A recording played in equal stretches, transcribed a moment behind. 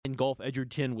golf,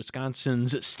 Edgerton,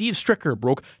 Wisconsin's Steve Stricker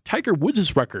broke Tiger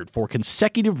Woods' record for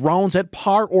consecutive rounds at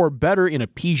par or better in a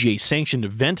PGA-sanctioned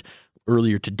event.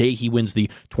 Earlier today, he wins the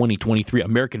 2023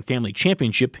 American Family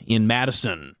Championship in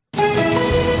Madison.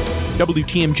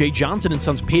 WTMJ Johnson &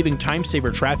 Sons paving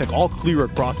time-saver traffic all clear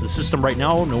across the system right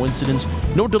now. No incidents,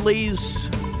 no delays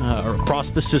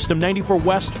across the system. 94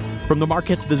 west from the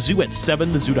Marquette to the Zoo at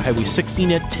 7, the Zoo to Highway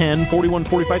 16 at 10,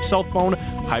 4145 southbound,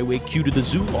 Highway Q to the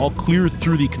Zoo, all clear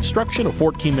through the construction. A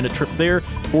 14-minute trip there.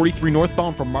 43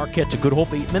 northbound from Marquette to Good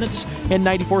Hope, 8 minutes, and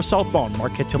 94 southbound,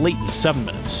 Marquette to Layton, 7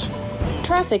 minutes.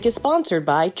 Traffic is sponsored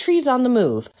by Trees on the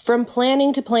Move. From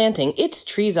planning to planting, it's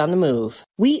Trees on the Move.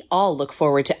 We all look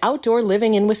forward to outdoor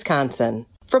living in Wisconsin.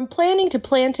 From planning to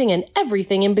planting and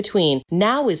everything in between,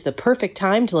 now is the perfect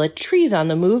time to let Trees on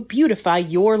the Move beautify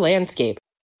your landscape.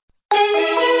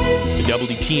 The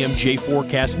WTMJ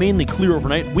forecast, mainly clear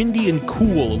overnight, windy and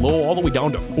cool, a low all the way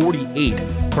down to 48.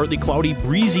 Partly cloudy,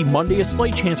 breezy Monday, a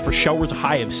slight chance for showers, a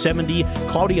high of 70.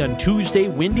 Cloudy on Tuesday,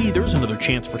 windy, there's another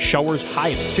chance for showers, high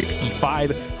of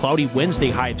 65. Cloudy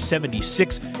Wednesday, high of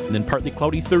 76. And then partly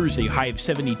cloudy Thursday, high of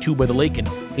 72 by the lake and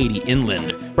 80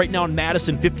 inland. Right now in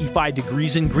Madison, 55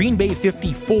 degrees. In Green Bay,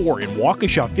 54. In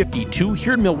Waukesha, 52.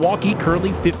 Here in Milwaukee,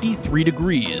 currently 53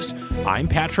 degrees. I'm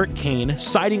Patrick Kane,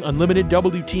 citing Unlimited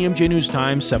WTMJ News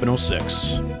Time,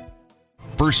 7:06.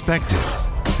 Perspective,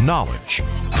 knowledge,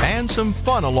 and some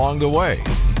fun along the way.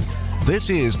 This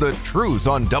is The Truth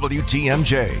on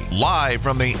WTMJ, live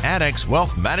from the Annex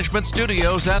Wealth Management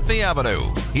Studios at The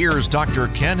Avenue. Here's Dr.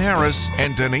 Ken Harris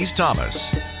and Denise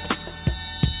Thomas.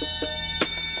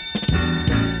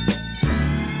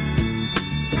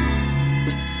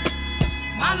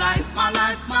 My life, my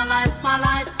life, my life, my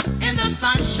life in the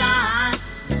sunshine.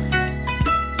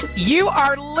 You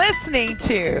are listening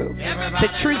to the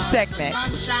Truth segment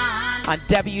on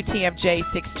WTMJ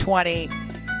 620.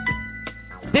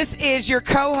 This is your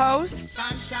co-host,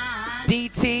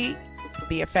 DT,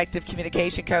 the effective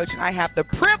communication coach, and I have the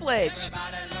privilege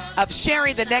of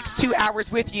sharing the next 2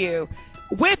 hours with you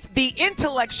with the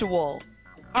intellectual,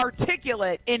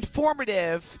 articulate,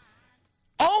 informative,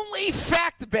 only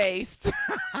fact-based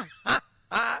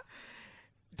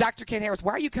Dr. Ken Harris.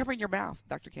 Why are you covering your mouth,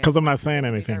 Dr. Ken? Because I'm not saying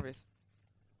anything.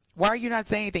 Why are you not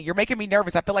saying anything? You're making me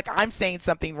nervous. I feel like I'm saying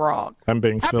something wrong. I'm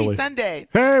being silly. Happy Sunday.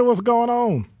 Hey, what's going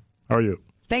on? How are you?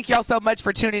 Thank y'all so much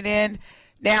for tuning in.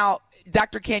 Now,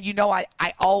 Dr. Ken, you know I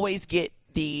always get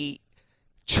the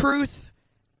Truth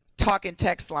talk and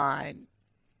text line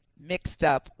mixed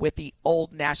up with the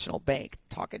Old National Bank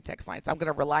talk and text lines. I'm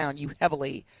going to rely on you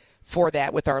heavily for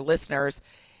that with our listeners.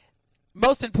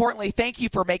 Most importantly, thank you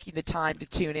for making the time to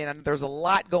tune in. I know there's a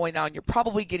lot going on. You're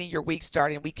probably getting your week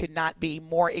started, and we could not be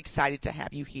more excited to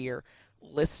have you here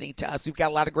listening to us. We've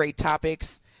got a lot of great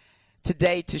topics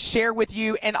today to share with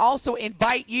you and also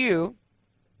invite you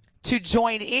to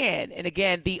join in. And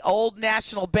again, the Old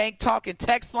National Bank talk and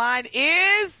text line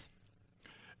is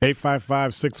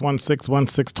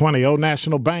 855-616-1620. Old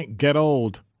National Bank, get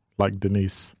old, like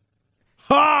Denise.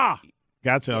 Ha!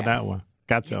 Gotcha on that one.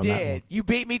 Gotcha on that one. You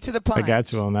beat me to the punch. I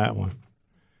got you on that one.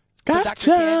 Gotcha.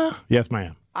 So Dr. Ken, yes,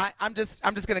 ma'am. I'm just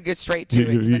going to get straight to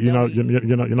it. You know,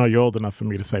 you're old enough for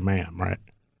me to say ma'am, right?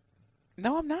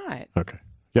 No, I'm not. Okay.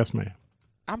 Yes, ma'am.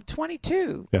 I'm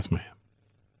 22. Yes, ma'am.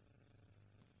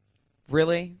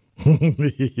 Really?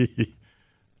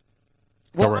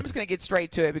 Well, I'm just going to get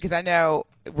straight to it because I know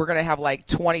we're going to have like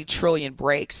 20 trillion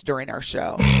breaks during our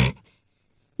show.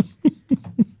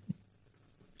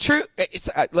 True.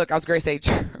 Look, I was going to say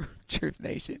Truth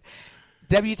Nation.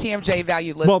 WTMJ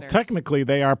valued listeners. Well, technically,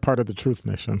 they are part of the Truth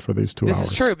Nation for these 2 hours. This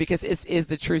is true because it is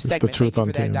the Truth segment. It's the Truth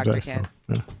on TMJ, Dr. Ken.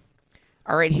 Yeah.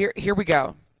 All right, here we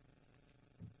go.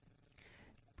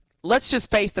 Let's just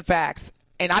face the facts.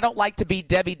 And I don't like to be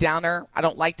Debbie Downer. I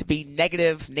don't like to be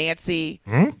negative Nancy.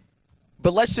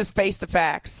 But let's just face the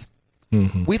facts.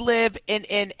 Mm-hmm. We live in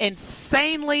an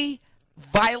insanely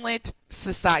violent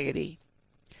society.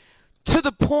 To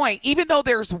the point, even though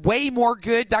there's way more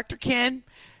good, Dr. Ken,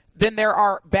 than there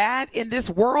are bad in this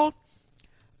world,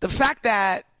 the fact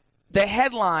that the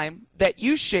headline that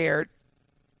you shared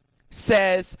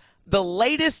says the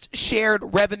latest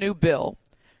shared revenue bill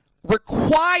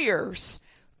requires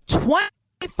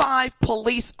 25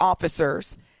 police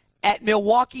officers at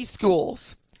Milwaukee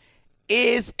schools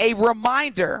is a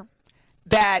reminder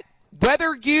that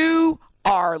whether you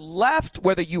are left,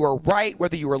 whether you are right,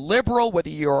 whether you are liberal,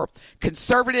 whether you're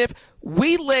conservative,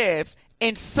 we live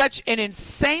in such an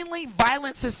insanely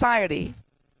violent society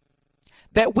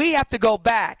that we have to go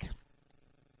back.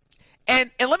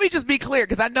 And let me just be clear,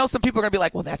 because I know some people are going to be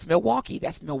like, well, that's Milwaukee.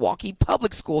 That's Milwaukee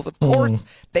public schools. Of course,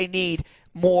 they need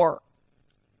more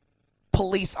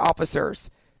police officers.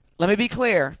 Let me be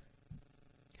clear.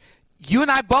 You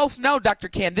and I both know, Dr.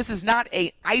 Ken, this is not an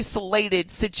isolated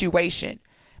situation.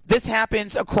 This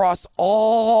happens across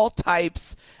all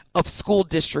types of school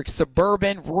districts,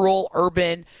 suburban, rural,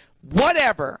 urban,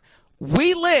 whatever.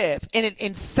 We live in an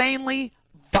insanely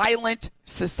violent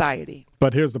society.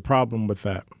 But here's the problem with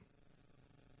that.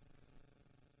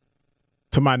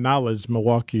 To my knowledge,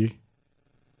 Milwaukee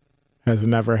has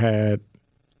never had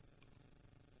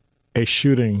a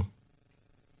shooting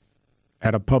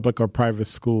at a public or private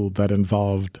school that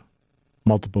involved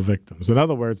multiple victims. In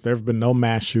other words, there have been no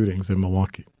mass shootings in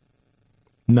Milwaukee.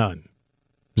 None.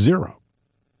 Zero.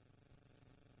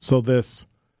 So this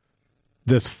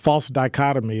false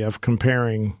dichotomy of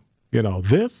comparing,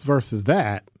 this versus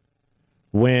that,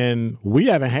 when we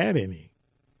haven't had any.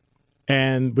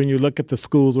 And when you look at the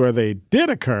schools where they did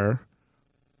occur,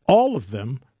 all of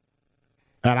them,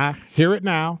 and I hear it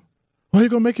now, well, you're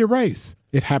going to make it race.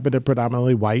 It happened in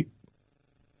predominantly white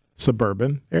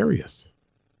suburban areas.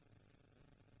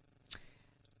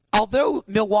 Although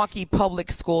Milwaukee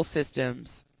public school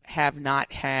systems have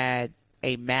not had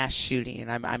a mass shooting,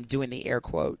 and I'm doing the air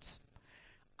quotes,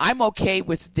 I'm okay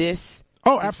with this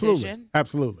decision.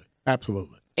 Absolutely.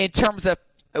 In terms of,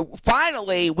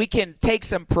 finally, we can take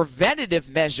some preventative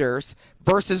measures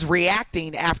versus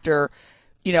reacting after,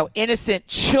 innocent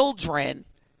children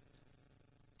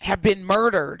have been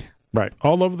murdered. Right.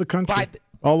 All over the country.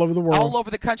 All over the world. All over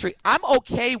the country. I'm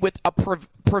okay with a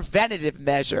preventative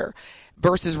measure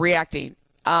versus reacting.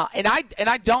 And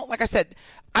I don't, like I said,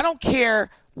 I don't care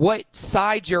what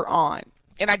side you're on.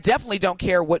 And I definitely don't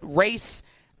care what race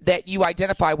that you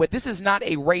identify with. This is not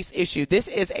a race issue. This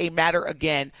is a matter,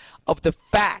 again, of the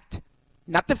fact,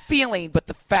 not the feeling, but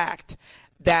the fact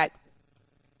that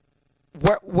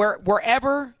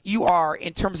wherever you are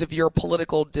in terms of your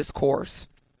political discourse,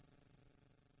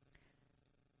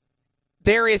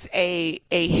 there is a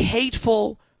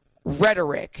hateful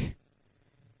rhetoric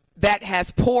that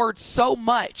has poured so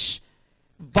much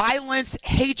violence,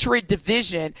 hatred,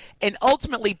 division, and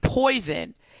ultimately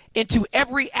poison into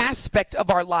every aspect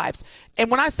of our lives. And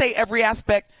when I say every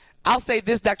aspect, I'll say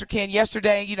this, Dr. Ken.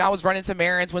 Yesterday, I was running some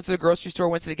errands, went to the grocery store,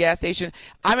 went to the gas station.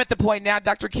 I'm at the point now,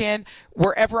 Dr. Ken,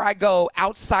 wherever I go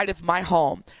outside of my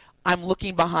home, I'm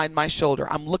looking behind my shoulder.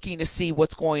 I'm looking to see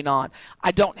what's going on.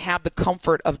 I don't have the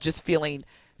comfort of just feeling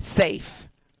safe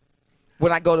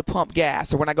when I go to pump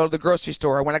gas or when I go to the grocery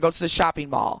store or when I go to the shopping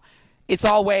mall. It's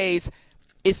always,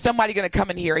 is somebody going to come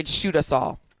in here and shoot us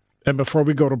all? And before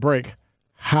we go to break,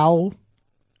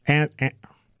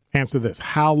 answer this.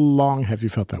 How long have you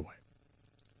felt that way?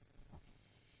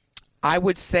 I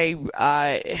would say,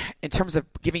 in terms of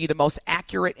giving you the most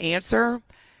accurate answer,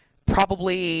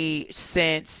 probably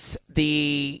since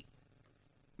the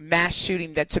mass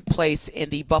shooting that took place in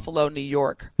the Buffalo, New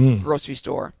York grocery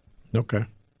store. Okay.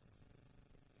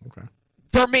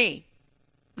 For me.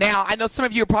 Now, I know some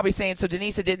of you are probably saying, so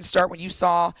Denise, it didn't start when you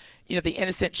saw, the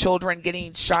innocent children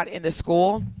getting shot in the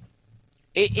school.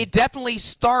 It definitely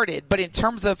started, but in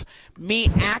terms of me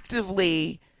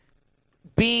actively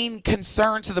being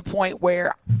concerned to the point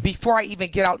where before I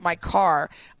even get out my car,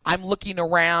 I'm looking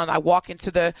around. I walk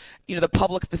into the, the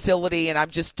public facility and I'm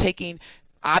just taking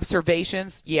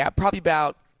observations. Yeah, probably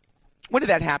about, when did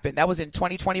that happen? That was in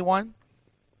 2021?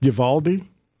 Uvalde?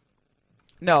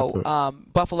 No,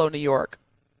 Buffalo, New York.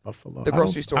 Buffalo. The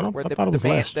grocery store. I thought it was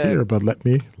last year, but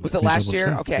was it last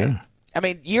year? Okay. Yeah. I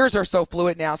mean, years are so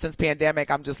fluid now since pandemic.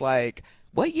 I'm just like,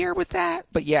 what year was that?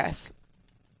 But yes.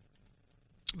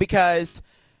 Because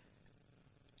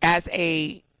as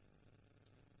a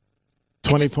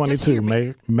 2022,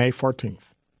 May 14th.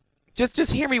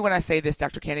 Just hear me when I say this,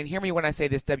 Dr. Cannon. Hear me when I say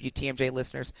this, WTMJ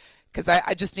listeners, because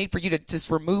I just need for you to just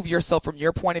remove yourself from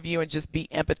your point of view and just be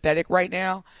empathetic right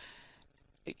now.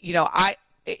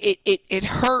 It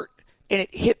hurt and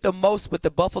it hit the most with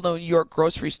the Buffalo, New York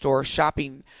grocery store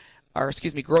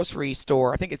grocery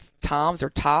store. I think it's Tom's or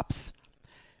Tops,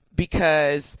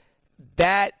 because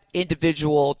that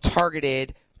individual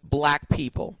targeted black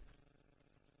people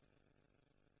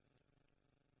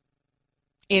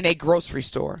in a grocery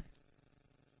store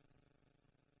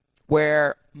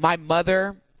where my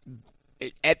mother,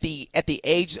 at the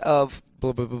age of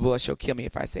blah, blah, blah, blah, she'll kill me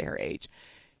if I say her age,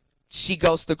 she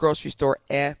goes to the grocery store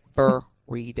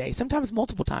every day, sometimes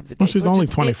multiple times a day. Well, she's only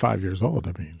 25 years old.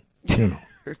 I mean,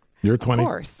 you're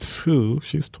 22,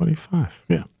 she's 25.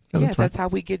 Yeah. Yes, that's how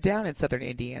we get down in Southern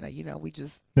Indiana. We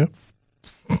just, yep.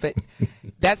 But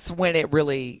that's when it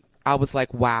really, I was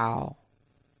like, wow.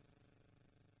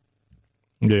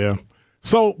 Yeah.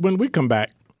 So when we come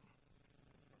back,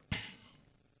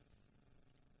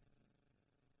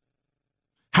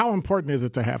 How important is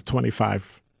it to have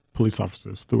 25 police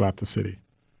officers throughout the city?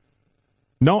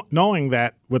 Knowing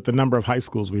that with the number of high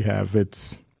schools we have,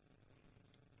 it's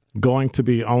going to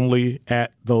be only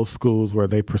at those schools where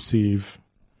they perceive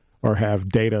or have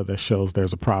data that shows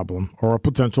there's a problem or a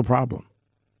potential problem.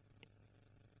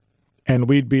 And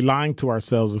we'd be lying to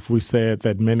ourselves if we said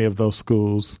that many of those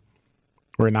schools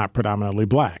were not predominantly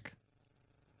black.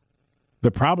 The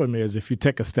problem is, if you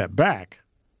take a step back,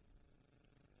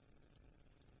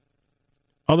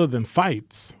 other than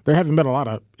fights, there haven't been a lot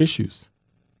of issues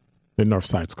in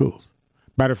Northside schools.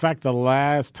 Matter of fact, the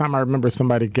last time I remember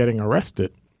somebody getting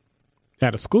arrested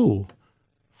at a school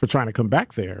for trying to come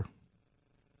back there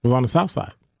was on the South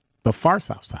Side, the far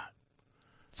South Side.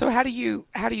 So how do you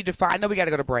define? I know we got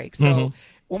to go to break. So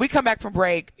when we come back from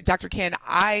break, Dr. Ken,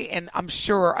 I'm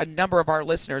sure a number of our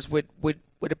listeners would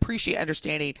appreciate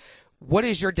understanding what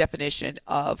is your definition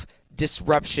of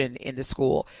disruption in the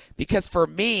school? Because for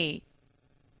me,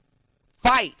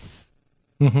 fights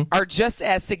are just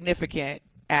as significant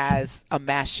as a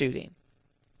mass shooting.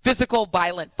 Physical,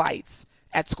 violent fights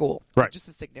at school, right? Just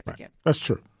as significant. Right. That's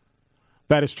true.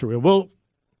 That is true. And we'll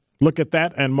look at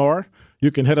that and more.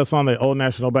 You can hit us on the Old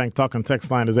National Bank talk and text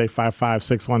line is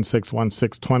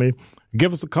 855-616-1620.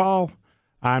 Give us a call.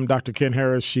 I'm Dr. Ken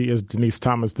Harris. She is Denise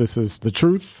Thomas. This is The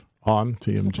Truth on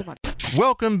TMJ.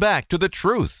 Welcome back to The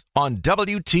Truth on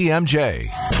WTMJ.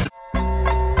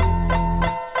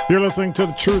 You're listening to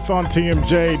The Truth on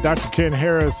TMJ. Dr. Ken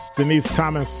Harris, Denise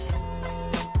Thomas.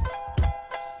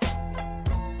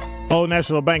 Old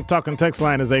National Bank talk and text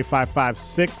line is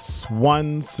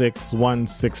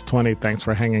 855-616-1620. Thanks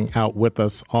for hanging out with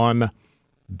us on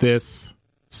this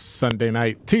Sunday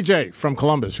night. TJ from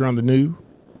Columbus, you're on the new,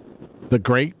 the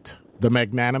great, the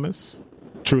magnanimous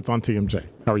Truth on TMJ.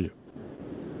 How are you?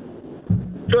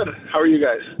 Good. How are you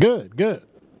guys? Good, good.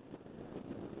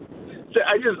 So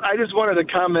I just wanted to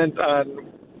comment on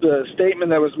the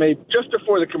statement that was made just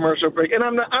before the commercial break. And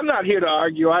I'm not here to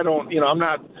argue.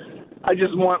 I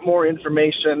just want more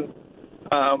information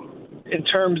in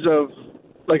terms of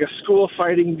like a school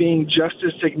fighting being just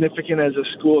as significant as a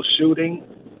school shooting.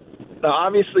 Now,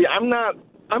 obviously, I'm not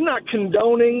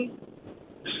condoning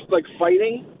like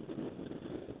fighting,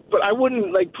 but I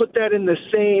wouldn't like put that in the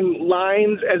same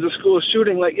lines as a school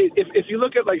shooting. Like if you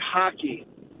look at like hockey,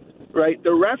 right? The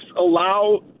refs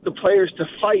allow the players to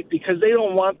fight because they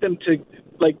don't want them to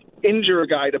like injure a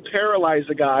guy, to paralyze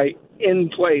a guy in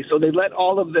play. So they let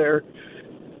all of their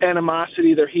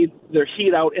animosity, their heat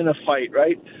out in a fight,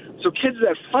 right? So kids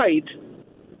that fight,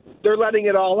 they're letting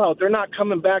it all out. They're not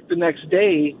coming back the next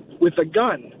day with a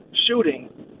gun shooting.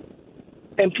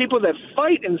 And people that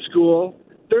fight in school,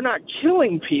 they're not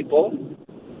killing people.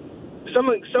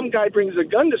 Some guy brings a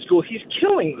gun to school, he's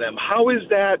killing them. How is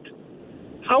that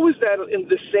in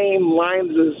the same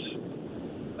lines as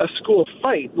a school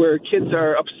fight where kids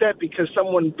are upset because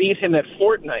someone beat him at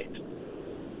Fortnite?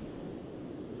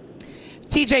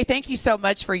 TJ, thank you so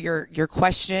much for your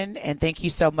question, and thank you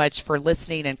so much for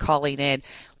listening and calling in.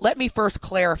 Let me first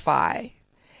clarify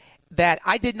that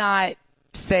I did not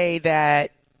say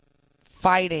that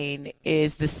fighting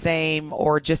is the same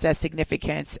or just as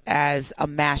significant as a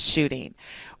mass shooting.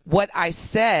 What I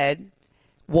said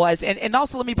was, and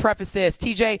also let me preface this,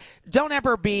 TJ, don't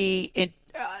ever be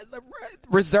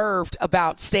reserved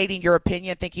about stating your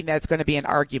opinion, thinking that it's going to be an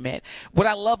argument. What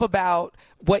I love about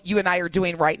what you and I are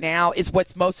doing right now is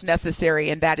what's most necessary,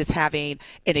 and that is having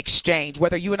an exchange.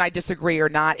 Whether you and I disagree or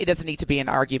not, it doesn't need to be an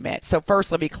argument. So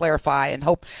first, let me clarify and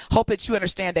hope that you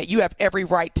understand that you have every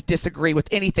right to disagree with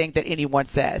anything that anyone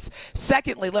says.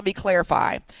 Secondly, let me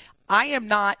clarify. I am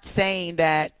not saying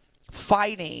that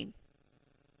fighting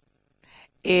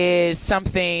is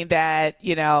something that,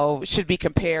 should be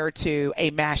compared to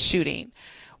a mass shooting.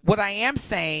 What I am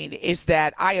saying is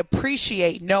that I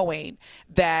appreciate knowing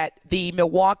that the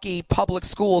Milwaukee public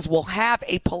schools will have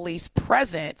a police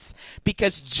presence,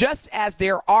 because just as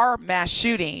there are mass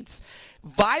shootings,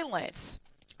 violence,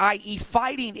 i.e.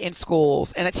 fighting in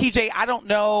schools, and TJ, I don't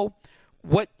know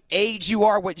what age you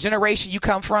are, what generation you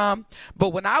come from, but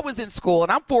when I was in school,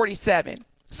 and I'm 47,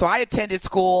 so I attended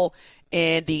school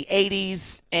in the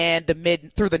 80s and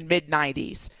through the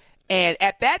mid-90s. And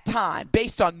at that time,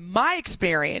 based on my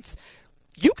experience,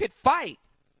 you could fight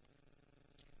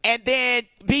and then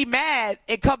be mad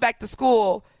and come back to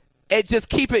school and just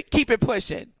keep it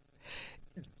pushing.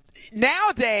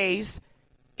 Nowadays,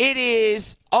 it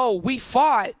is, we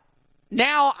fought.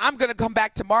 Now I'm going to come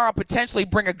back tomorrow and potentially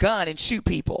bring a gun and shoot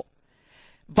people.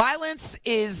 Violence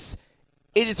is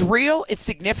real. It's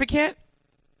significant.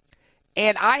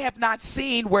 And I have not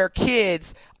seen where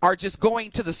kids are just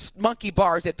going to the monkey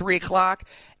bars at 3 o'clock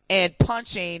and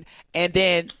punching and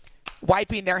then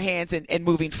wiping their hands and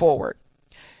moving forward.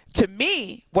 To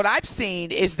me, what I've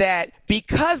seen is that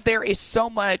because there is so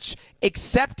much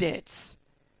acceptance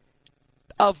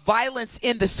of violence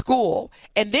in the school,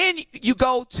 and then you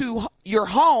go to your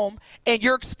home and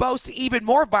you're exposed to even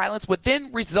more violence, which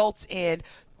then results in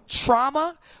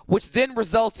trauma, which then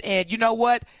results in, you know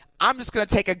what, I'm just going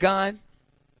to take a gun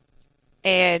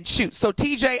and shoot. So,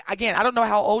 TJ, again, I don't know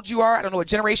how old you are. I don't know what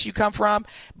generation you come from.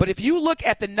 But if you look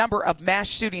at the number of mass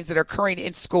shootings that are occurring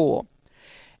in school,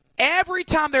 every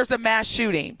time there's a mass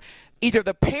shooting, either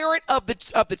the parent of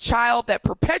the child that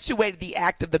perpetuated the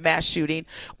act of the mass shooting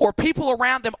or people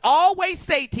around them always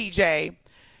say, TJ,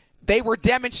 they were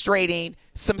demonstrating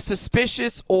some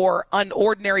suspicious or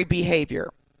unordinary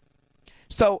behavior.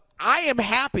 So I am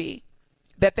happy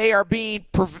that they are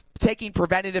taking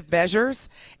preventative measures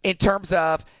in terms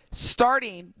of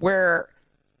starting where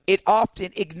it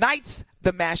often ignites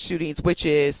the mass shootings, which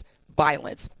is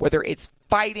violence, whether it's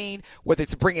fighting, whether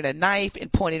it's bringing a knife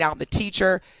and pointing out the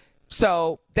teacher.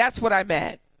 So that's what I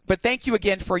meant. But thank you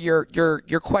again for your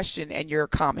question and your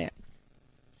comment.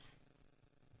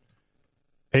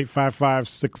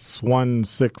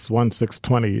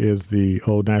 855-616-1620 is the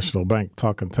Old National Bank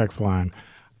talk and text line.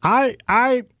 I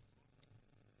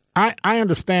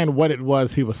understand what it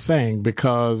was he was saying,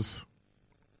 because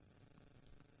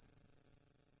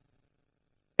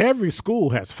every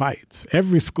school has fights.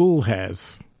 Every school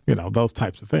has, those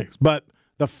types of things. But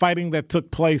the fighting that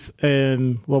took place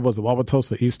in, what was it,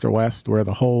 Wauwatosa, East or West, where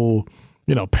the whole,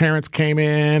 parents came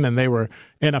in and they were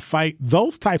in a fight,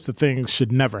 those types of things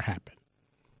should never happen.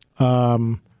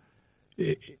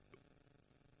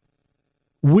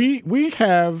 We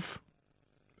have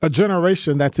a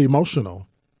generation that's emotional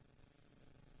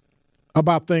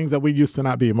about things that we used to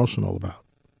not be emotional about.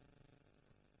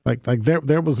 Like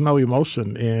there was no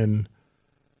emotion in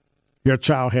your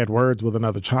child had words with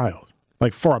another child.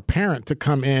 Like, for a parent to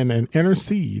come in and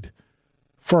intercede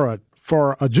for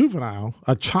a juvenile,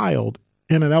 a child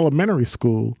in an elementary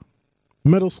school,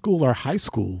 middle school, or high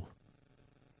school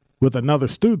with another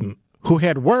student who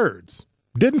had words,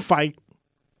 didn't fight,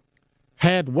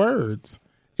 had words,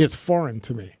 is foreign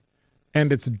to me.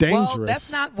 And it's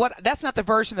dangerous. Well, that's not the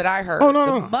version that I heard. Oh,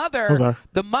 no.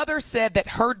 The mother said that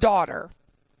her daughter.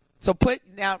 So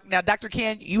now, Dr.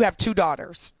 Ken, you have two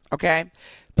daughters, okay?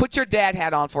 Put your dad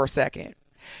hat on for a second,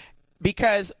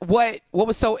 because what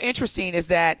was so interesting is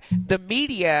that the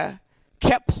media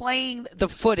kept playing the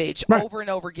footage over and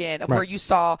over again of where you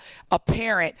saw a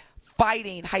parent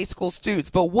fighting high school students.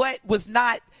 But what was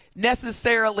not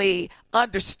necessarily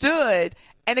understood,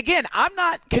 and again, I'm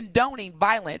not condoning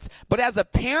violence, but as a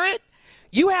parent,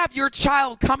 you have your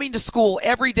child coming to school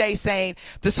every day saying,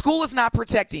 the school is not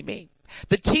protecting me.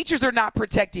 The teachers are not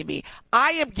protecting me.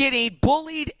 I am getting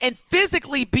bullied and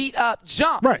physically beat up,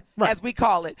 jumped, as we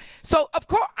call it. So, of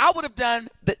course, I would have done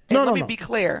let me be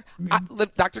clear.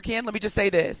 Dr. Ken, let me just say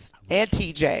this, and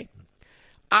TJ,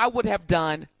 I would have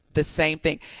done the same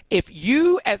thing. If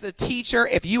you as a teacher,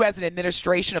 if you as an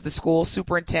administration of the school,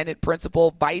 superintendent,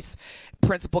 principal, vice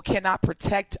principal, cannot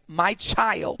protect my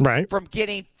child from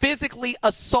getting physically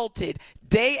assaulted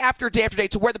day after day after day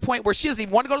to where the point where she doesn't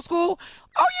even want to go to school,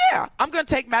 oh yeah, I'm going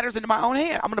to take matters into my own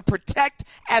hand. I'm going to protect,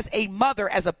 as a mother,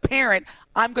 as a parent,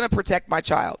 I'm going to protect my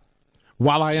child.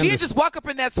 She didn't just walk up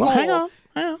in that school. Well, hang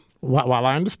on. While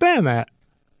I understand that,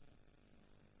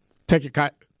 take your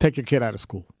kid out of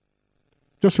school.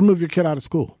 Just remove your kid out of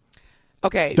school.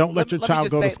 Okay. Don't let your child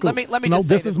go to school. Let me just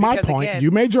say this is my point. Again,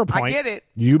 you made your point. I get it.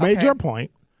 You made your point.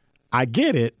 I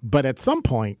get it. But at some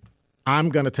point, I'm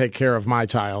going to take care of my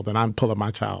child, and I'm pulling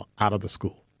my child out of the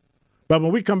school. But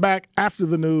when we come back after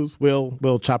the news, we'll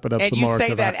chop it up some more. And you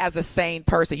say that as a sane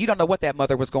person. You don't know what that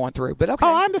mother was going through, but okay.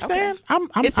 Oh, I understand.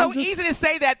 Okay. It's so easy to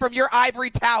say that from your ivory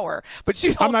tower, but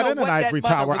you don't know what that mother was going through. I'm not in an ivory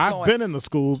tower. I've been in the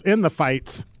schools, in the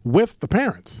fights with the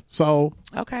parents. So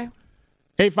okay.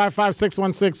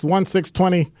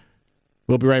 855-616-1620.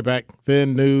 We'll be right back.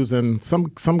 Then news and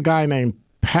some guy named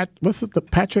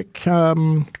Patrick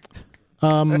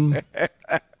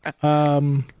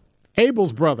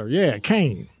Abel's brother. Yeah,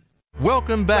 Kane.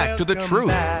 Welcome back to The Truth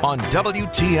on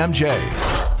WTMJ.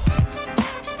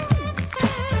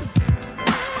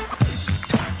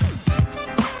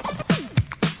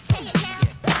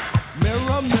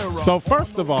 So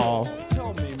first of all,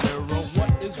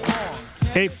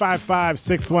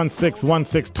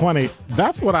 855-616-1620.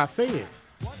 That's what I said.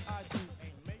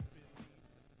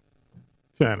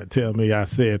 Trying to tell me I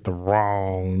said the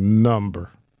wrong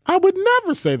number. I would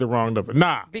never say the wrong number.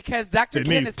 Nah. Because Dr.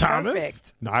 Ken is Thomas?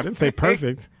 Perfect. No, I didn't say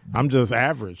perfect. I'm just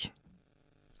average.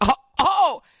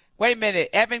 Wait a minute.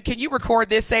 Evan, can you record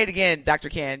this? Say it again, Dr.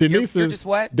 Ken. Denise you're is just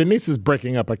what? Denise is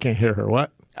breaking up. I can't hear her.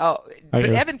 What? Oh, but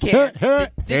Evan can.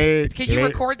 Can you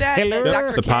record that?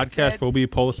 Dr. The Ken podcast said? will be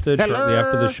posted shortly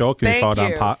after the show. Can be Thank found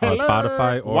you. on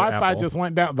Spotify or Wi-Fi Apple. just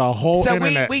went down. The whole So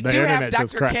internet. we the do internet have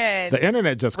just Dr. crashed. Ken The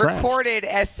internet just crashed. recorded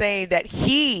as saying that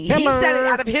he Hello. said it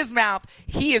out of his mouth.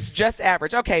 He is just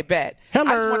average. Okay, bet.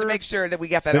 Hello. I just wanted to make sure that we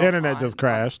got that The on. internet just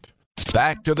crashed.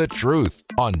 Back to the truth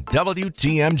on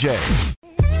WTMJ.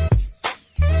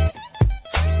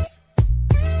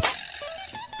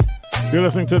 You're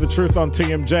listening to The Truth on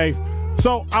TMJ.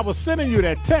 So I was sending you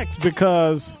that text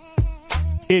because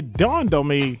it dawned on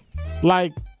me,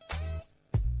 like,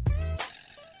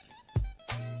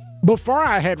 before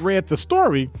I had read the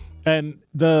story, and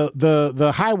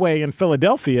the highway in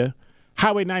Philadelphia,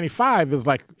 Highway 95 is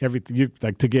like everything. You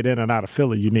like to get in and out of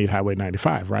Philly, you need Highway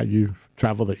 95, right? You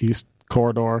travel the East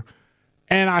Corridor.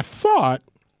 And I thought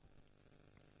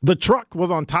the truck was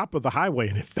on top of the highway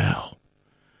and it fell.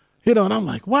 And I'm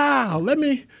like, wow, let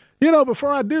me,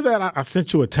 before I do that, I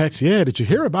sent you a text. Yeah, did you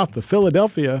hear about the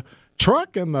Philadelphia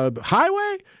truck and the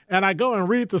highway? And I go and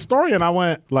read the story and I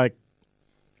went like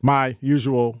my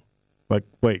usual, like,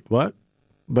 wait, what?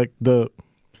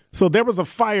 So there was a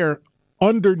fire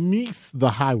underneath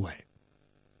the highway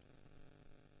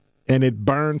and it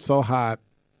burned so hot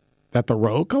that the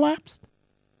road collapsed.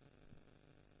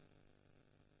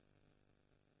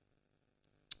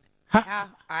 Yeah,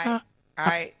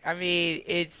 I mean,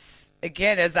 it's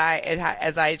again as I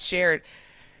had shared,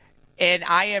 and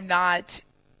I am not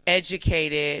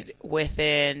educated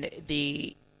within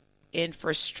the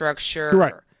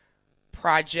infrastructure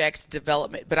projects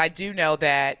development, but I do know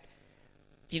that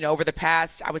over the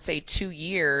past, I would say 2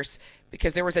 years,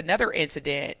 because there was another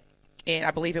incident in, I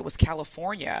believe it was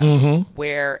California,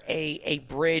 where a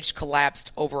bridge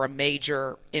collapsed over a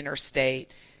major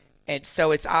interstate. And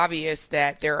so it's obvious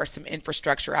that there are some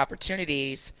infrastructure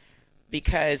opportunities,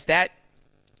 because that,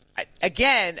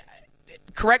 again,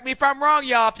 correct me if I'm wrong,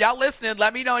 y'all. If y'all listening,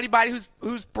 let me know anybody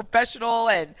who's professional,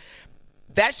 and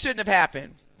that shouldn't have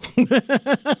happened.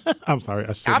 I'm sorry.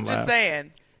 I'm just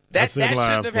saying that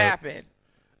shouldn't have happened.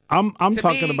 I'm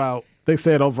talking about, they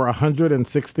said over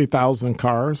 160,000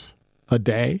 cars a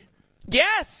day.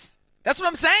 Yes, that's what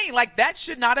I'm saying. Like, that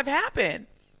should not have happened.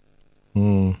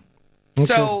 Okay.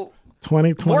 So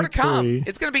 2023. more to come.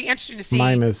 It's going to be interesting to see.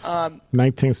 Minus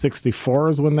 1964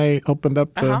 is when they opened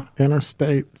up the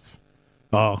interstates.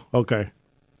 Oh, okay.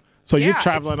 So you're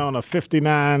traveling on a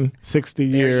 59,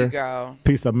 60-year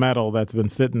piece of metal that's been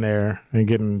sitting there and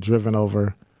getting driven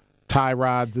over. Tie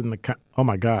rods in the oh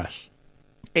my gosh.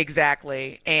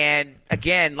 Exactly. And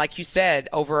again, like you said,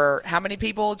 over how many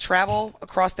people travel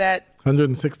across that?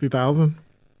 160,000.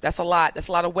 That's a lot. That's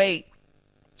a lot of weight.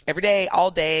 Every day,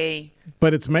 all day.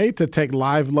 But it's made to take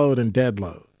live load and dead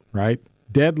load, right?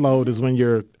 Dead load is when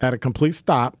you're at a complete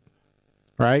stop,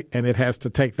 right? And it has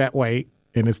to take that weight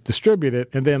and it's distributed.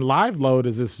 And then live load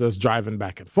is it's just driving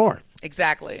back and forth.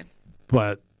 Exactly.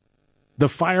 But the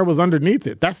fire was underneath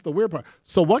it. That's the weird part.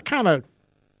 So what kind of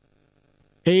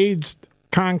aged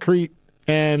concrete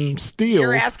and steel?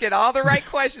 You're asking all the right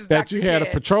questions, that Dr. you had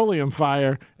Kidd. a petroleum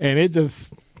fire and it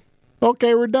just,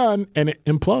 okay, we're done. And it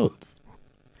implodes.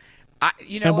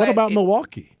 And what about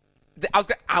Milwaukee?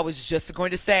 I was just going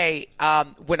to say,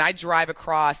 when I drive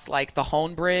across like the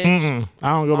Hone Bridge, I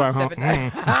don't go back home.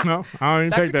 No, I don't even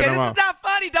Dr. take that Kidd, anymore. this is not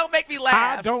funny. Don't make me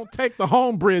laugh. I don't take the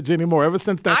Home Bridge anymore. Ever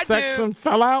since that section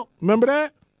fell out, remember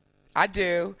that? I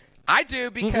do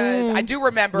because I do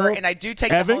remember, and I do take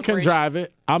the Evan Hone can Bridge drive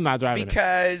it. I'm not driving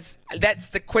because that's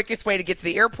the quickest way to get to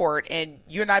the airport. And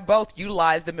you and I both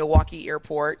utilize the Milwaukee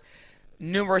airport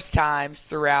numerous times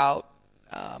throughout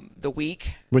the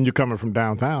week. When you're coming from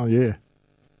downtown, yeah.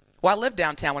 Well, I live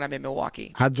downtown when I'm in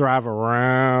Milwaukee. I drive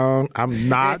around. I'm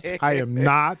not. I am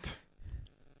not.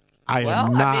 I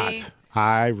am not.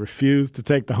 I refuse to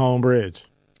take the Home Bridge.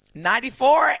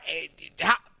 94.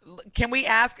 Can we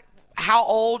ask how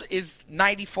old is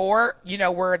 94?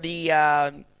 Where the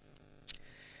I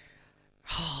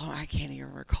can't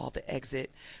even recall the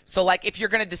exit. So, like, if you're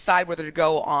going to decide whether to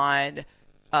go on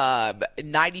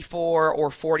 94 or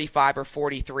 45 or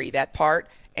 43, that part,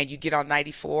 and you get on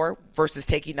 94 versus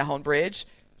taking the Hone Bridge,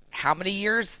 how many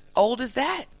years old is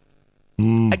that?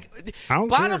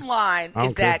 Bottom line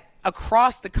is that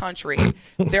across the country,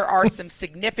 there are some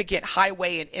significant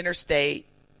highway and interstate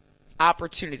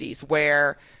opportunities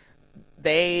where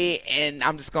and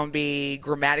I'm just going to be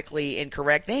grammatically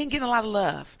incorrect, they ain't getting a lot of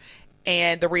love.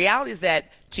 And the reality is that,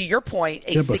 to your point,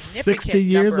 but 60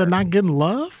 years of not getting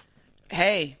love?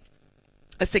 Hey,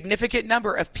 a significant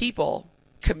number of people,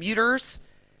 commuters,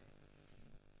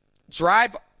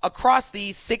 drive across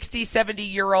these 60,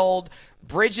 70-year-old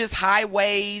bridges,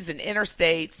 highways, and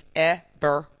interstates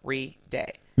every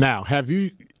day. Now, have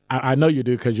you – I know you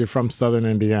do because you're from southern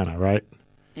Indiana, right?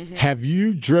 Mm-hmm. Have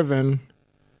you driven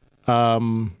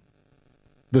the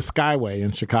Skyway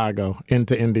in Chicago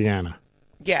into Indiana?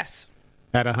 Yes.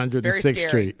 At 106th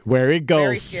Street, where it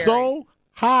goes so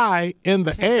high in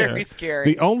the air. Very scary.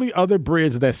 The only other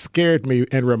bridge that scared me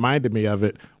and reminded me of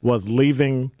it was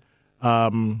leaving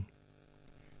outside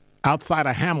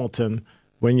of Hamilton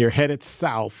when you're headed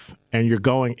south and you're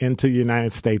going into the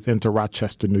United States, into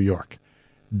Rochester, New York.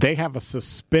 They have a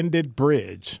suspended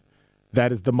bridge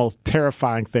that is the most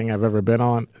terrifying thing I've ever been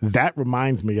on. That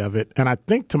reminds me of it. And I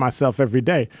think to myself every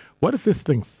day, what if this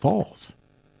thing falls?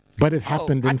 But it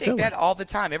happened in Philly. I think that all the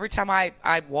time. Every time I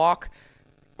walk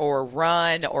or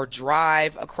run or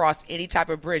drive across any type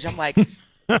of bridge, I'm like,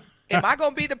 am I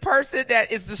going to be the person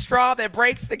that is the straw that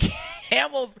breaks the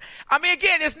camel's? I mean,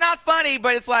 again, it's not funny,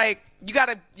 but it's like you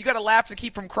gotta laugh to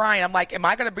keep from crying. I'm like, am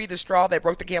I going to be the straw that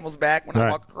broke the camel's back when I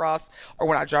walk across or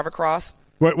when I drive across?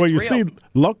 Well, you see,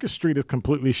 Locust Street is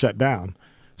completely shut down.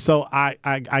 So I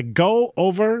go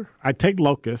over, I take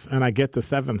Locust, and I get to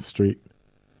 7th Street,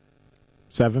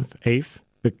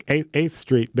 8th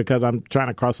Street, because I'm trying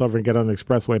to cross over and get on the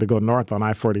expressway to go north on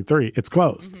I-43. It's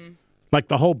closed. Mm-hmm. Like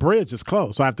the whole bridge is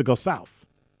closed, so I have to go south.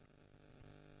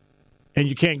 And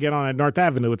you can't get on at North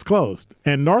Avenue. It's closed.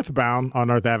 And northbound on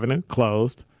North Avenue,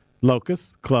 closed.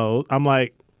 Locust, closed. I'm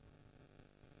like,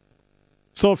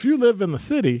 so if you live in the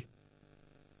city,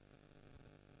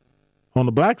 on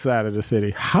the black side of the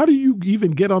city, how do you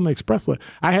even get on the expressway?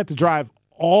 I had to drive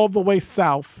all the way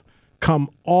south, come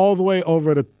all the way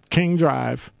over to King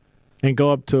Drive, and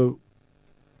go up to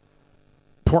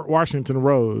Port Washington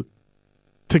Road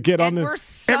to get on the. We're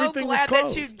so glad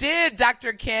that you did,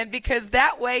 Dr. Ken, because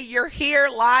that way you're here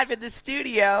live in the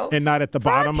studio and not at the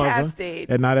bottom of it.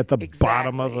 And not at the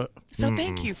bottom of it. So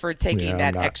thank you for taking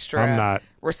that extra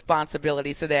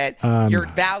responsibility so that your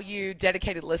valued,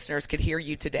 dedicated listeners could hear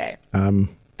you today.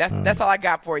 That's all I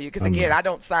got for you. Because, again, I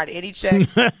don't sign any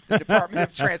checks. The Department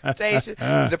of Transportation,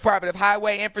 the Department of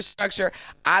Highway Infrastructure.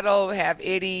 I don't have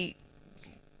any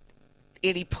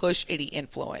push, any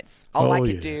influence. All I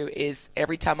can do is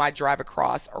every time I drive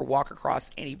across or walk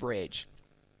across any bridge.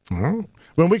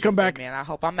 When we come back, man, I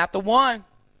hope I'm not the one.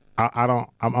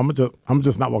 I'm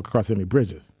just not walk across any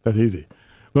bridges. That's easy.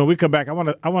 When we come back, I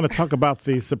want to talk about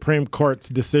the Supreme Court's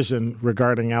decision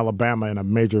regarding Alabama and a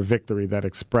major victory that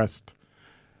expressed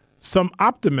some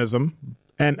optimism,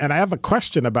 and I have a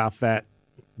question about that.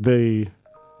 The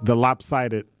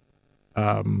lopsided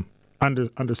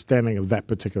understanding of that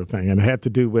particular thing, and it had to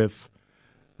do with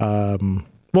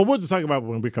we'll just talk about it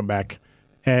when we come back.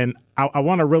 And I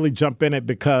want to really jump in it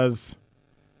because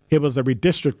it was a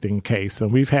redistricting case,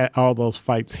 and we've had all those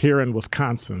fights here in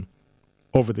Wisconsin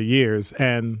over the years,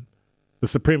 and the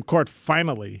Supreme Court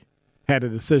finally had a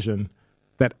decision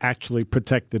that actually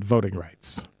protected voting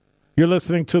rights. You're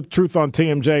listening to Truth on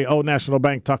TMJ, Old National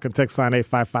Bank, talking text line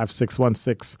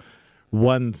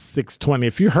 855-616-1620.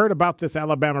 If you heard about this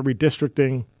Alabama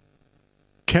redistricting,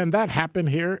 can that happen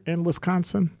here in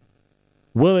Wisconsin?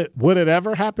 Would it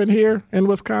ever happen here in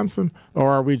Wisconsin?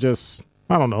 Or are we just,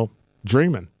 I don't know,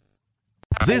 dreaming?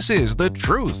 This is The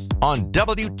Truth on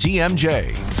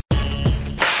WTMJ.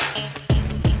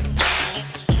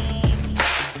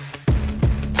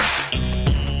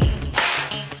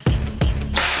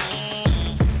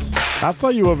 I saw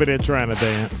you over there trying to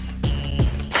dance.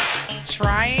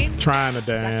 Trying to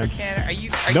dance. Ken, are you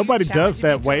Nobody does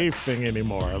that wave thing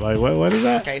anymore. Like, what is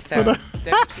that? Okay, so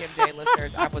WTMJ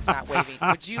listeners, I was not waving.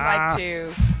 Would you like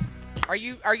to? Are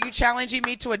you challenging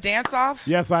me to a dance off?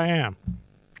 Yes, I am.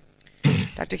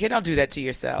 Dr. Ken, don't do that to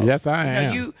yourself. Yes, I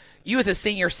am. You as a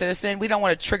senior citizen, we don't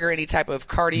want to trigger any type of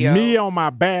cardio. Me on my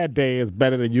bad day is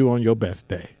better than you on your best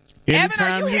day.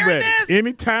 Anytime you're ready.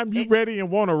 Anytime you're ready and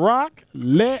want to rock,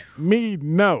 let me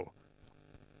know.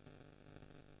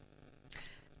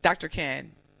 Dr.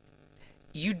 Ken,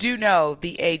 you do know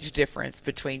the age difference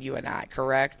between you and I,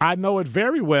 correct? I know it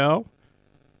very well.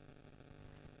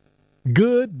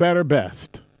 Good, better,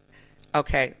 best.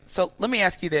 Okay, so let me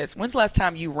ask you this. When's the last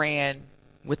time you ran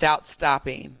without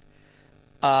stopping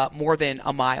more than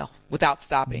a mile without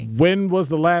stopping? When was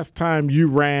the last time you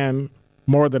ran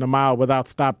more than a mile without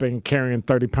stopping carrying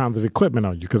 30 pounds of equipment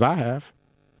on you? Because I have.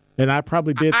 And I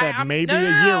probably did that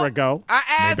a year ago. I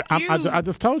asked you. I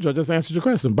just told you. I just answered your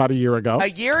question about a year ago. A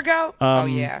year ago? Oh,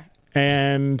 yeah.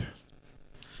 And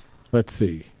let's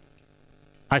see.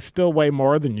 I still weigh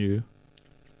more than you,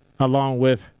 along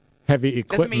with heavy equipment.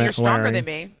 Doesn't mean you're stronger wearing. than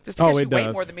me. Just because you weigh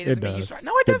does. more than me doesn't mean you're does. stronger.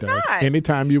 No, it does not.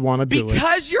 Anytime you want to do it.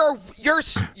 Because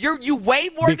you weigh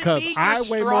more because than me, I you're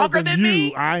weigh stronger more than you,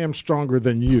 me. I am stronger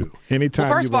than you. Anytime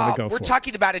Well, first you of want to all, go we're for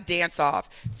talking about a dance-off.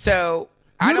 So it.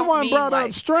 I You're don't the one mean brought like,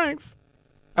 up strength.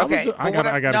 Okay, I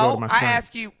gotta go to my strength. I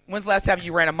asked you, when's the last time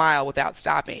you ran a mile without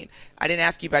stopping? I didn't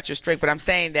ask you about your strength, but I'm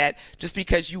saying that just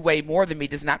because you weigh more than me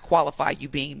does not qualify you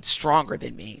being stronger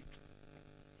than me.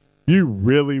 You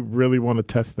really, really want to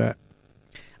test that?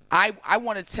 I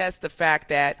want to test the fact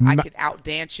that I can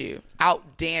outdance you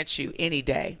any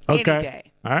day. Okay. Any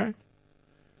day. All right.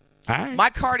 My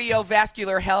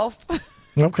cardiovascular health,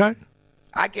 Okay.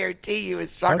 I guarantee you, is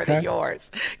stronger than yours.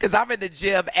 Because I'm in the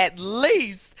gym at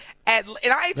least, and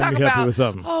I ain't talking about,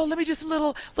 let me just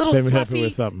little Let me help fluffy. you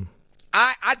with something.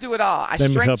 I do it all. I Let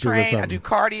me help strength you with train. I something. do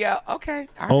cardio. Okay.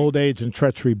 All right. Old age and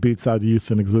treachery beats out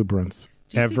youth and exuberance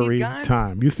Do you see every these guns?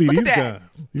 time. You see Look these at that.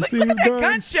 guns. You Look see at these that guns?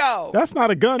 gun show. That's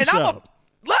not a gun And show.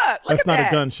 look That's at not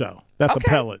that. a gun show. That's a Okay.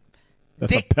 pellet.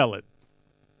 That's a pellet.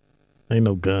 Ain't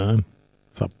no gun.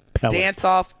 It's a pellet. Dance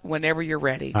off whenever you're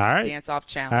ready. All right. Dance off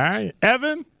challenge. All right.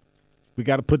 Evan, we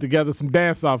got to put together some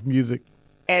dance-off music.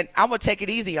 And I'm going to take it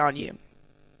easy on you.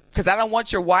 Because I don't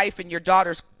want your wife and your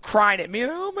daughters crying at me.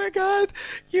 Oh, my God,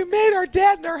 you made our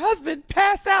dad and our husband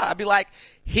pass out. I'd be like,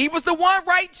 he was the one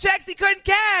writing checks he couldn't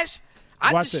cash.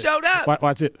 I just showed up.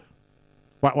 Watch it.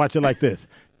 Watch it like this.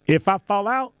 If I fall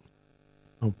out,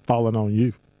 I'm falling on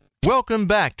you. Welcome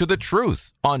back to The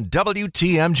Truth on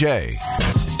WTMJ.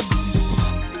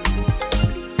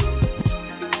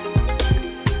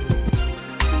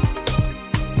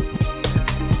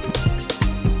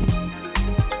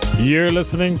 You're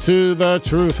listening to The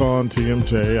Truth on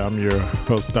TMJ. I'm your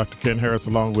host, Dr. Ken Harris,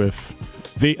 along with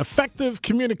the effective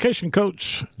communication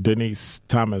coach, Denise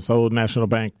Thomas. Old National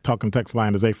Bank talking text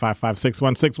line is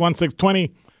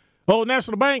 855-616-1620. Old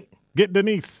National Bank, get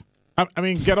Denise.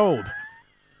 Get old.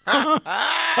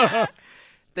 The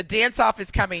dance-off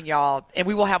is coming, y'all, and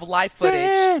we will have live footage.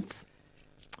 Dance.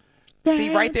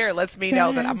 See, right there, it lets me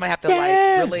know that I'm going to have to,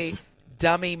 really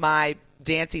dummy my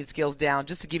dancing skills down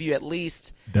just to give you at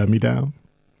least. Dummy down?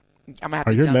 I'm gonna have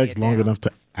Are to your dummy legs it long down. enough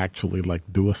to actually,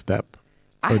 do a step?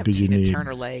 I or have do you Tina need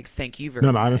Turner legs. Thank you very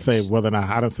No, much. I didn't say whether or not.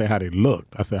 I didn't say how they look.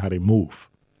 I said how they move.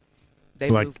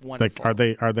 They move wonderful. Are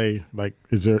they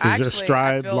is your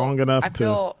stride long enough I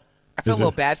feel a little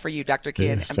bad for you, Dr.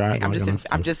 Ken.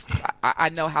 I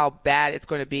know how bad it's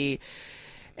going to be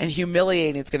and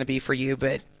humiliating it's going to be for you,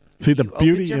 but see, the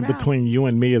beauty in mouth. between you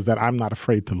and me is that I'm not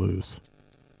afraid to lose.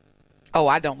 Oh,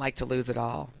 I don't like to lose at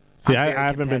all. See, I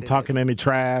haven't been talking any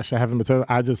trash.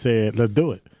 I just said, let's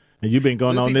do it. And you've been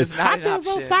going on this. I feel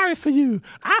so sorry for you.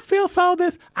 I feel so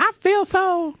this. I feel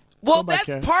so. Well, Nobody that's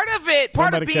cares. part of it.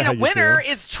 Part Nobody of being care how a you winner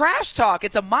feel. is trash talk.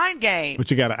 It's a mind game.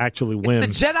 But you got to actually win the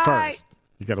Jedi. first.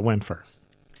 You got to win first.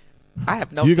 I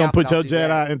have no You're doubt going to put your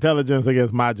that I'll do Jedi that. intelligence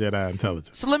against my Jedi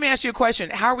intelligence. So let me ask you a question.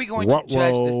 How are we going to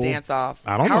judge this dance-off?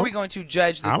 I don't How know. are we going to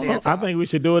judge this I don't know. dance-off? I think we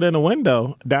should do it in a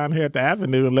window down here at the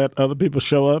Avenue and let other people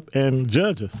show up and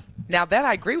judge us. Now, that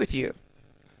I agree with you.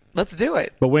 Let's do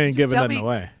it. But we ain't Just giving tell nothing me-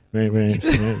 away.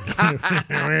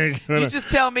 You just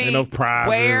tell me no prizes.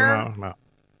 where. No.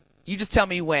 You just tell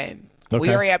me when. Okay. We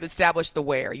already have established the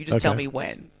where. You just tell Okay. me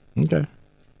when. Okay.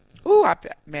 Ooh, I'm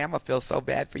going to feel so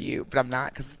bad for you, but I'm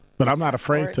not. But I'm not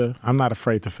afraid to. I'm not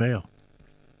afraid to fail.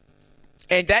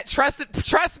 And that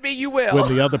trust me, you will.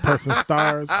 When the other person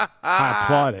stars, I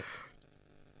applaud it.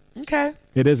 Okay.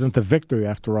 It isn't the victory,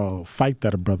 after all, fight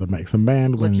that a brother makes. A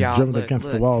man, when driven against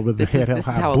the wall with the head held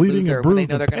high, bleeding and bruised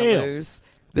and pale, is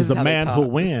the man who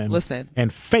wins. Listen.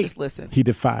 And fate Just listen. he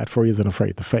defied, for he isn't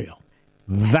afraid to fail.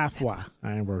 That's why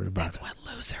I ain't worried about it. That's what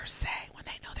losers say when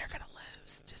they know they're going to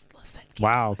lose. Just listen.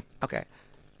 Wow. Okay.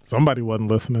 Somebody wasn't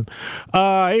listening.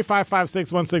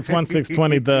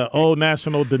 855-616-1620, the Old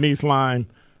National Denise line.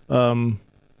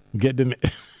 Get Denise.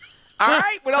 All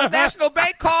right. When Old National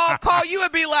Bank call you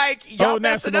and be like, y'all Old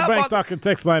messing National up. Bank talking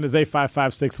text line is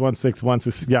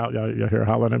 855-616-1620. Y'all here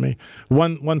hollering at me.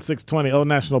 1620. Old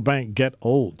National Bank, get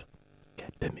old.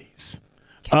 Get Denise.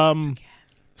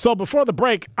 So before the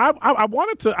break, I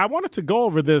wanted to go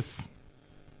over this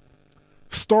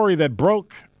story that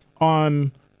broke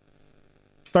on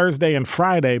Thursday and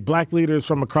Friday. Black leaders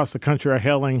from across the country are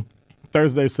hailing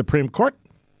Thursday's Supreme Court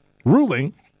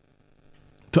ruling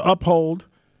to uphold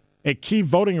a key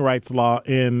voting rights law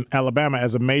in Alabama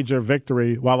as a major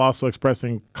victory, while also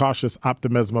expressing cautious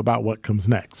optimism about what comes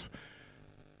next.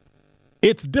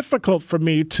 It's difficult for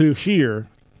me to hear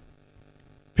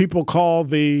people call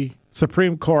the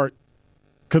Supreme Court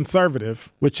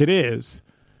conservative, which it is,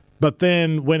 But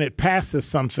then when it passes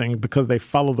something because they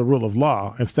follow the rule of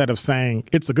law, instead of saying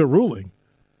it's a good ruling,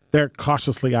 they're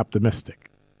cautiously optimistic.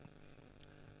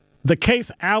 The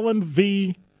case Allen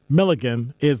v.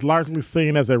 Milligan is largely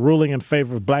seen as a ruling in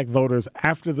favor of black voters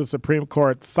after the Supreme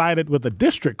Court sided with the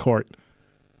district court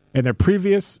in their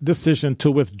previous decision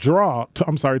to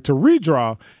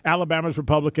redraw Alabama's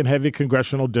Republican heavy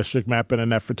congressional district map in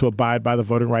an effort to abide by the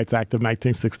Voting Rights Act of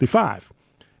 1965.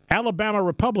 Alabama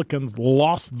Republicans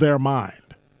lost their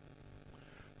mind.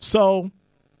 So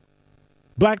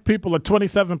black people are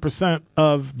 27%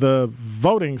 of the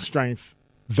voting strength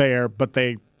there, but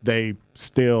they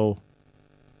still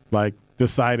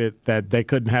decided that they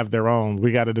couldn't have their own.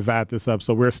 We got to divide this up.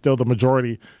 So we're still the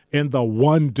majority in the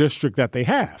one district that they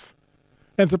have.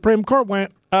 And Supreme Court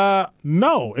went,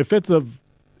 no, if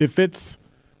it's,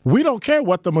 we don't care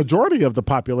what the majority of the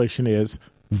population is.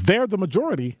 They're the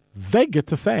majority. They get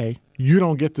to say, you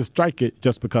don't get to strike it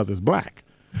just because it's black.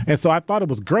 And so I thought it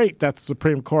was great that the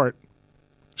Supreme Court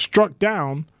struck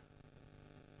down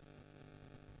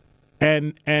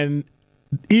and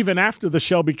even after the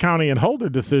Shelby County and Holder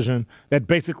decision that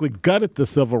basically gutted the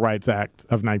Civil Rights Act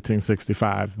of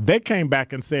 1965, they came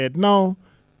back and said, no,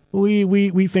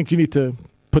 we think you need to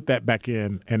put that back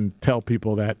in and tell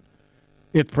people that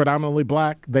it's predominantly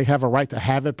black. They have a right to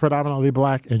have it predominantly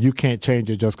black, and you can't change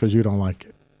it just because you don't like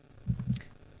it.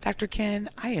 Dr. Ken,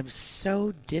 I am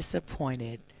so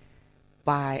disappointed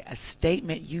by a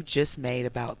statement you just made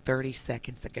about 30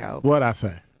 seconds ago. What'd I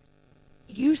say?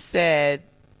 You said,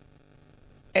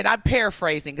 and I'm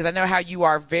paraphrasing because I know how you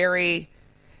are very,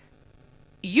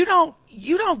 you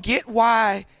don't get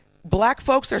why black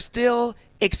folks are still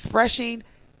expressing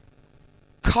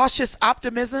cautious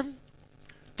optimism,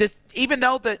 just even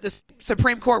though the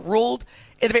Supreme Court ruled.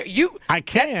 I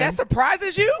can. That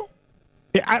surprises you?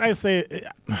 I say,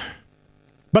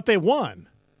 but they won.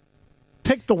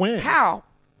 Take the win. How?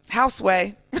 How,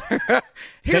 Sway?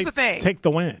 Here's the thing. Take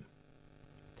the win.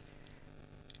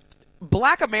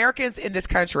 Black Americans in this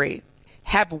country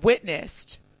have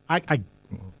witnessed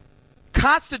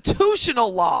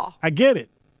constitutional law. I get it.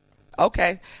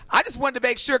 Okay. I just wanted to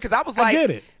make sure because I was I get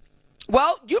it.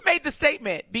 Well, you made the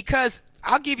statement because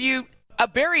I'll give you a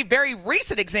very, very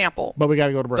recent example. But we got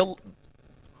to go to break.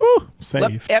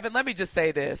 Saved. Evan, let me just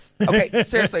say this. Okay,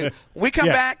 seriously. When we come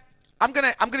back, I'm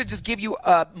gonna just give you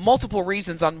multiple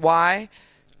reasons on why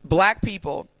black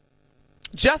people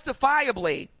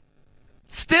justifiably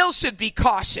still should be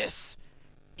cautious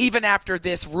even after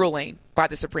this ruling by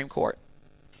the Supreme Court.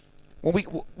 When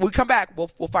we come back, we'll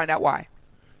find out why.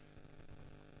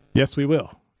 Yes, we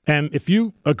will. And if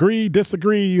you agree,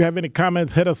 disagree, you have any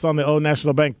comments, hit us on the Old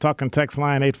National Bank talk and text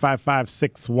line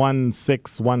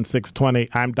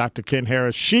 855-616-1620. I'm Dr. Ken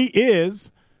Harris. She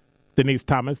is Denise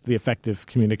Thomas, the effective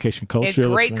communication coach.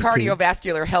 And great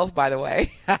cardiovascular health, by the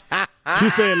way. She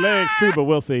said legs too, but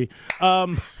we'll see.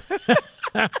 I'm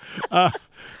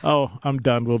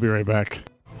done. We'll be right back.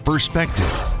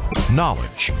 Perspective,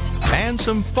 knowledge, and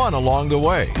some fun along the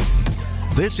way.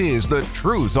 This is The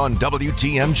Truth on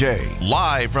WTMJ,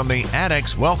 live from the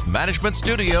Annex Wealth Management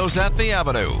Studios at the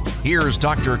Avenue. Here's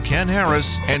Dr. Ken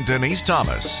Harris and Denise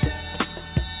Thomas.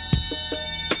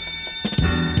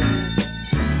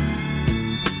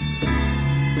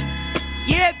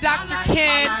 Yeah, Dr.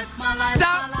 Ken,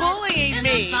 stop bullying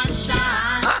me.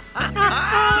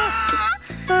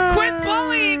 Quit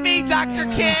bullying me,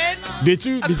 Dr. Ken. Did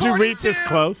you read this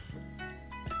close?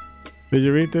 Did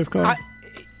you read this close?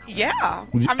 Yeah.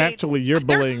 Actually, you're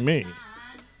bullying me.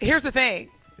 Here's the thing.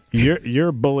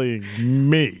 You're bullying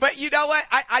me. But you know what?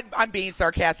 I'm being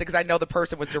sarcastic because I know the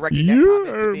person was directing that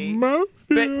comment to me.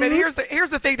 But here's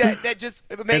the thing that just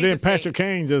amazes me. And then Patrick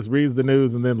Kane just reads the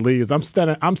news and then leaves. I'm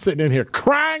sitting in here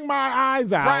crying my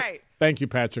eyes out. Right. Thank you,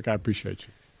 Patrick. I appreciate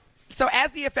you. So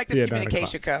as the effective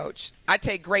communication coach, I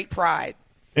take great pride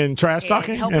in trash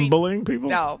talking and bullying people.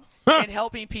 No, in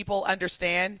helping people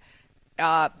understand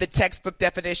the textbook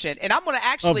definition, and I'm going to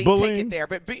actually take it there.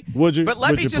 But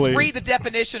let me just read the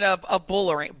definition of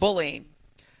bullying.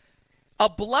 A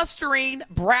blustering,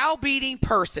 browbeating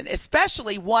person,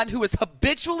 especially one who is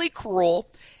habitually cruel,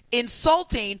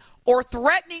 insulting, or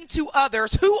threatening to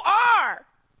others who are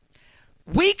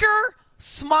weaker,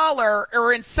 smaller,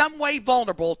 or in some way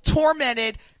vulnerable,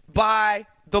 tormented by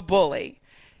the bully.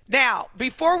 Now,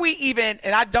 before we even,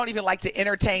 and I don't even like to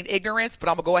entertain ignorance, but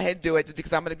I'm going to go ahead and do it just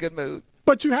because I'm in a good mood.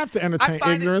 But you have to entertain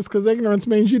ignorance because ignorance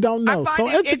means you don't know. So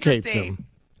educate them.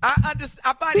 I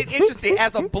find it interesting.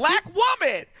 As a black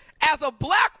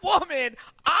woman,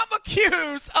 I'm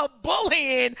accused of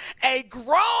bullying a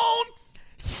grown,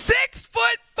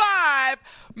 6'5",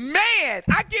 man.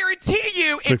 I guarantee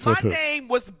you, if my name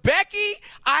was Becky,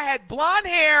 I had blonde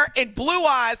hair and blue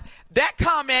eyes, that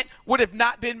comment would have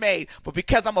not been made. But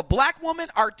because I'm a black woman,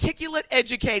 articulate,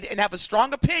 educated, and have a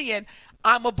strong opinion,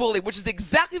 I'm a bully, which is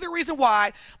exactly the reason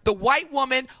why the white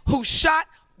woman who shot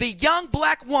the young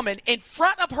black woman in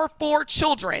front of her 4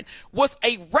 children was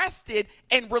arrested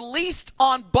and released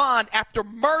on bond after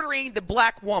murdering the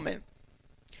black woman.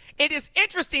 It is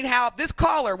interesting how this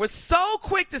caller was so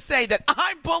quick to say that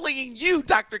I'm bullying you,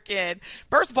 Dr. Ken.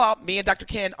 First of all, me and Dr.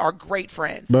 Ken are great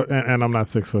friends. And I'm not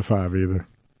 6'5" either.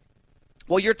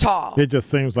 Well, you're tall. It just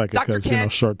seems like it because,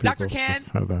 short people. Dr. Ken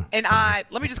and I,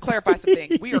 let me just clarify some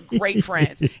things. We are great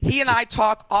friends. He and I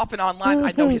talk often online.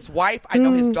 I know his wife. I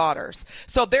know his daughters.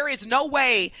 So there is no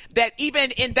way that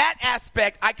even in that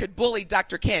aspect I could bully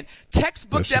Dr. Ken,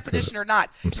 textbook definition or not.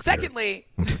 Secondly,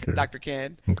 Dr.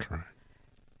 Ken. I'm crying.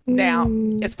 Now,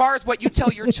 as far as what you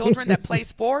tell your children that play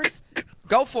sports,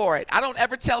 go for it. I don't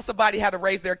ever tell somebody how to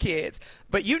raise their kids.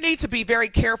 But you need to be very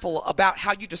careful about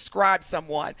how you describe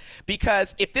someone.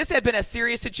 Because if this had been a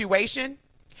serious situation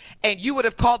and you would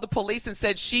have called the police and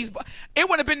said it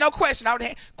would have been no question. I would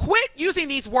have quit using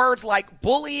these words like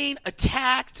bullying,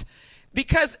 attacked,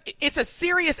 because it's a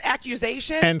serious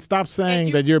accusation. And stop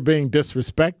saying that you're being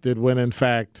disrespected when, in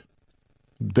fact,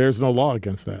 there's no law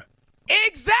against that.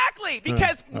 Exactly,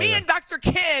 because me and Dr.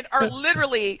 Ken are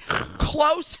literally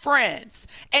close friends.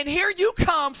 And here you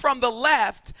come from the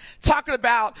left talking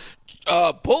about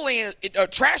bullying,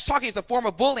 trash talking is a form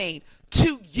of bullying.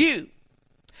 To you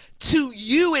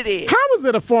it is. How is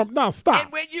it a form? No, stop.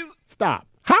 And when you stop.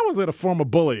 How is it a form of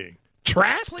bullying?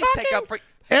 Trash please talking? Take up for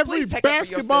Every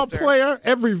basketball player,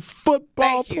 every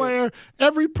football player,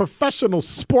 every professional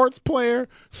sports player,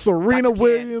 Serena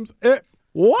Williams.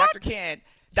 What?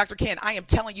 Dr. Ken, I am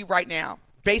telling you right now,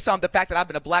 based on the fact that I've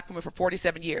been a black woman for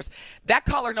 47 years, that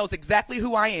caller knows exactly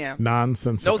who I am.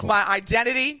 Nonsensical. Knows my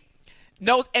identity,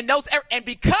 and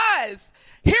because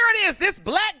here it is, this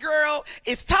black girl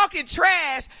is talking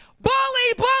trash. Bully.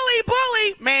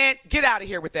 Man, get out of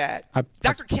here with that.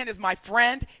 Dr. Ken is my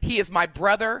friend. He is my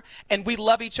brother, and we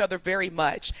love each other very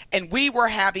much. And we were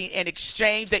having an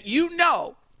exchange that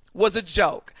was a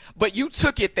joke, but you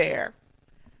took it there.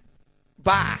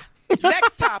 Bye.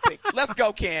 Next topic. Let's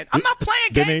go, Ken. I'm not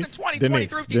playing games in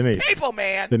 2023 with these people,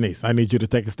 man. Denise, I need you to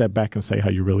take a step back and say how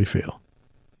you really feel.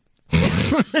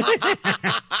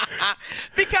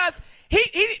 Because he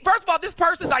first of all, this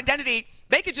person's identity,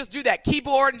 they could just do that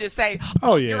keyboard and just say,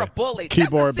 you're a bully.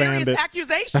 Keyboard That's a serious bandit.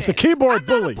 accusation. That's a keyboard I'm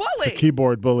bully. Not a bully. It's a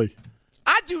keyboard bully.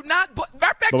 I do not. Matter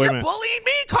of fact, you're bullying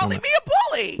me, calling me a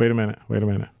bully. Wait a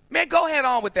minute. Man, go ahead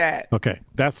on with that. Okay,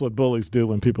 that's what bullies do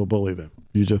when people bully them.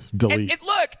 You just delete.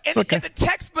 And the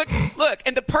textbook,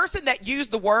 and the person that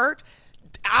used the word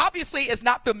obviously is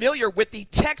not familiar with the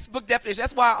textbook definition.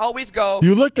 That's why I always go.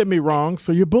 You looked at me wrong,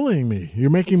 so you're bullying me. You're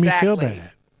making me feel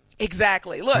bad.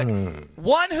 Exactly. Look,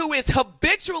 one who is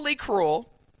habitually cruel,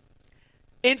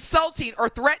 insulting, or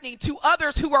threatening to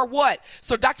others who are what?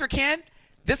 So, Dr. Ken,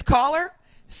 this caller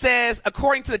says,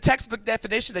 according to the textbook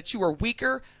definition, that you are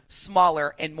weaker,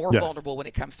 smaller, and more vulnerable when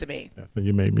it comes to me. Yes, and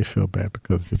you made me feel bad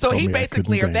because you so told he me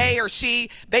basically, or they or she,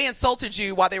 they insulted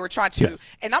you while they were trying to.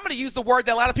 Yes. And I'm going to use the word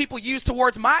that a lot of people use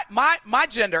towards my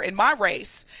gender and my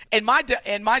race and my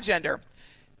gender.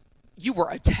 You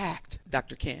were attacked,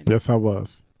 Dr. Ken. Yes, I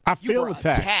was. I feel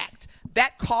attacked.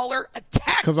 That caller attacked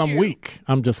you. Because I'm weak.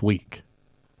 I'm just weak.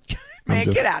 Man,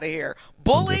 get out of here.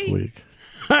 Bully? I'm just weak.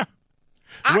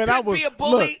 I couldn't be a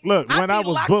bully. Look, when I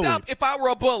was bullied, up if I were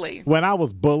a bully. When I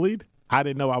was bullied, I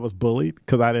didn't know I was bullied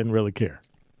because I didn't really care.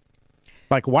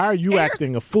 Like, why are you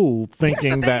acting a fool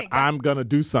thinking that I'm going to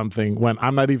do something when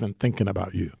I'm not even thinking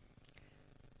about you?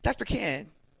 Dr. Ken,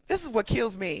 this is what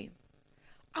kills me.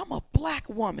 I'm a black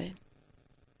woman,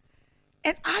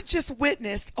 and I just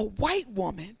witnessed a white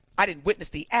woman. I didn't witness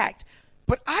the act,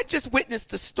 but I just witnessed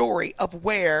the story of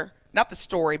where, not the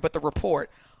story, but the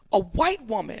report, a white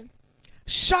woman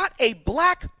shot a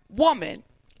black woman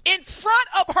in front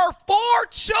of her 4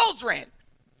 children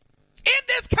in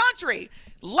this country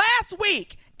last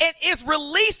week and is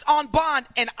released on bond,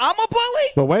 and I'm a bully?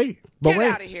 But wait. Get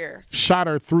out of here. Shot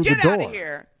her through the door. Get out of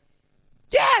here.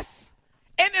 Yes.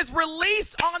 And is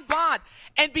released on bond.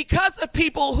 And because of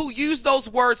people who use those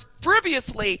words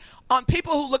frivolously on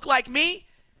people who look like me,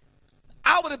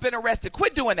 I would have been arrested.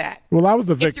 Quit doing that. Well, I was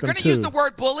a victim, if you're going to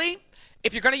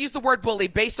use the word bully,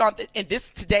 based on in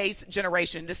today's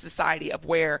generation, this society of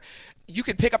where you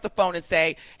can pick up the phone and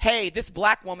say, hey, this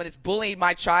black woman is bullying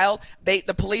my child. The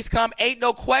police come, ain't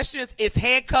no questions. It's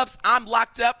handcuffs. I'm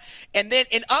locked up. And then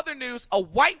in other news, a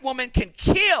white woman can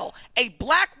kill a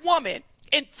black woman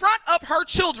in front of her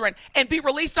children and be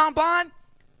released on bond,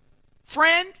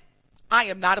 friend, I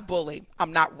am not a bully.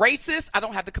 I'm not racist. I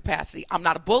don't have the capacity. I'm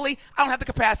not a bully. I don't have the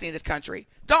capacity in this country.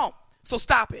 Don't. So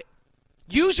stop it.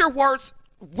 Use your words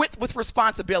with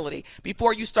responsibility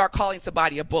before you start calling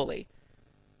somebody a bully.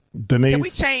 Denise. Can we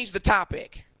change the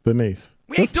topic? Denise.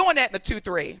 We ain't doing that in the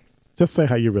 2-3. Just say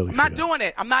how you really I'm feel. not doing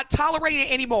it. I'm not tolerating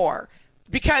it anymore.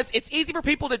 Because it's easy for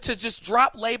people to just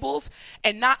drop labels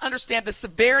and not understand the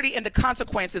severity and the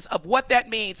consequences of what that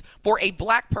means for a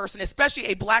black person, especially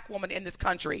a black woman in this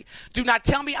country. Do not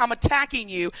tell me I'm attacking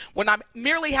you when I'm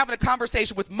merely having a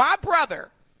conversation with my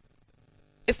brother.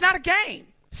 It's not a game.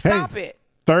 Stop it.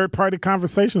 Third-party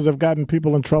conversations have gotten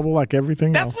people in trouble like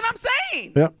everything else. That's what I'm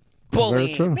saying. Yep.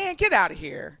 Bullying. Man, get out of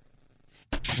here.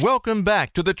 Welcome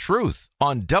back to The Truth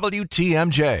on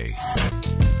WTMJ.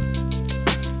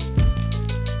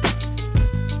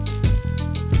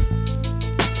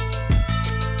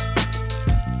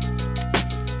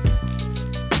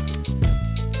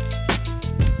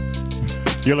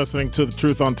 You're listening to The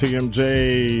Truth on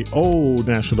TMJ. Old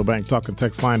National Bank talking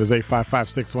text line is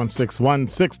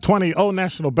 855-616-1620. Old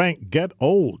National Bank, get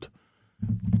old.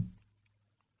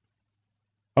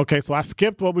 Okay, so I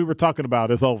skipped what we were talking about.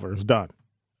 It's over. It's done.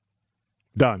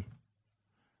 Done.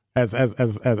 As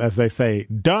they say,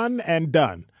 done and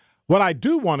done. What I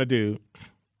do want to do,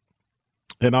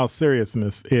 in all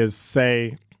seriousness, is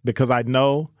say, because I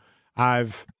know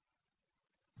I've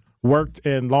worked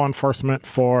in law enforcement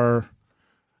for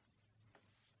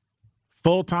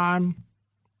full-time,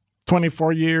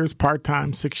 24 years,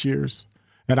 part-time, 6 years.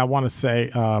 And I want to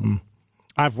say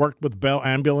I've worked with Bell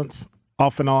Ambulance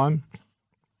off and on.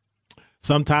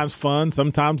 Sometimes fun,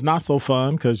 sometimes not so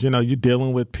fun because, you're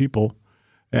dealing with people.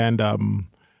 And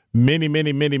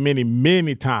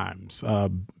many times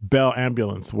Bell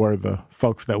Ambulance were the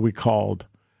folks that we called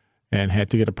and had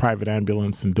to get a private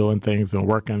ambulance and doing things and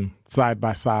working side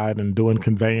by side and doing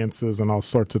conveyances and all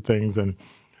sorts of things. And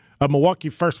a Milwaukee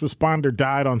first responder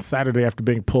died on Saturday after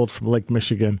being pulled from Lake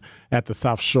Michigan at the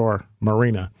South Shore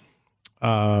Marina.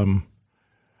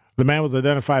 The man was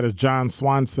identified as John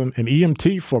Swanson, an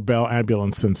EMT for Bell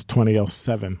Ambulance since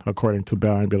 2007, according to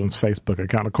Bell Ambulance Facebook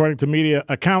account. According to media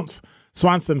accounts,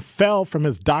 Swanson fell from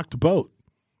his docked boat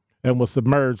and was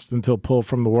submerged until pulled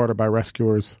from the water by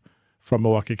rescuers from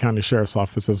Milwaukee County Sheriff's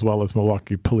Office as well as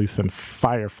Milwaukee police and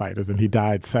firefighters. And he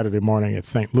died Saturday morning at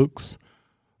St. Luke's,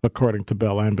 according to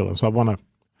Bell Ambulance. So I want to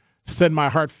send my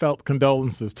heartfelt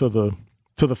condolences to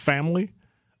the family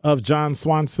of John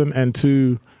Swanson and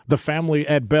to the family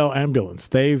at Bell Ambulance.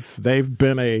 They've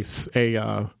been a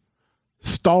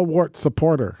stalwart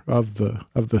supporter of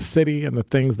the city and the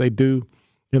things they do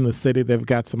in the city. They've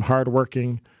got some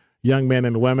hardworking young men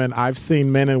and women. I've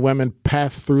seen men and women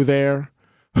pass through there,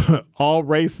 all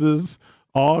races,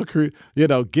 all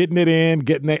getting it in,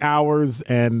 getting their hours,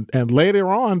 and later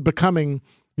on becoming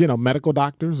medical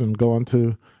doctors and going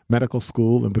to medical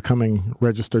school and becoming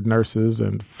registered nurses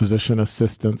and physician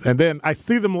assistants. And then I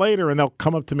see them later and they'll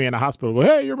come up to me in the hospital and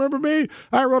go, hey, you remember me?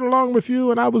 I rode along with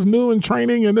you and I was new in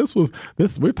training. And this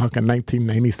we're talking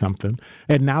 1990 something.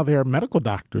 And now they're medical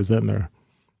doctors and they're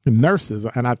nurses.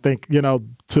 And I think,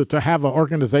 to have an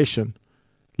organization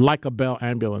like a Bell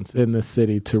Ambulance in this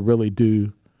city to really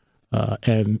do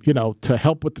and to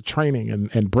help with the training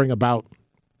and bring about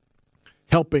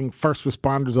helping first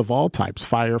responders of all types,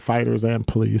 firefighters and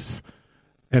police,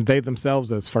 and they themselves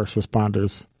as first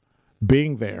responders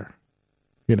being there,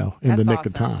 in the nick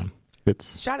of time.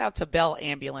 It's shout out to Bell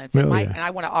Ambulance, and I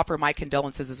want to offer my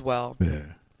condolences as well. Yeah,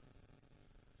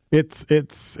 it's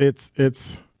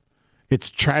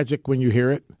tragic when you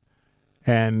hear it,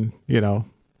 and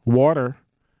water.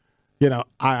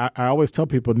 I always tell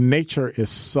people nature is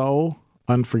so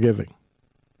unforgiving.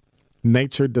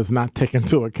 Nature does not take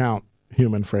into account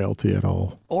human frailty at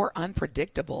all. Or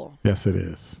unpredictable. Yes, it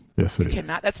is. Yes, it is.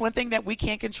 That's one thing that we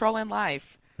can't control in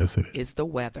life. Yes, it is. Is the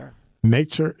weather.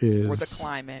 Nature is. Or the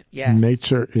climate, yes.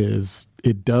 Nature is,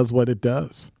 it does what it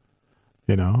does,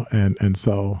 and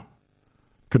so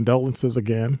condolences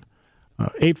again.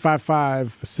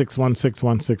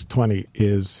 855-616-1620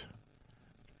 is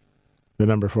the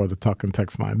number for the talk and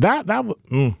text line.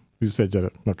 You said,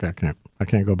 okay, I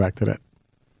can't go back to that.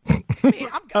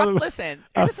 Listen,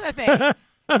 here's the thing.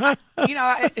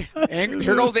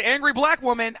 Here goes the angry black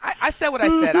woman. I said what I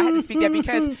said. I had to speak that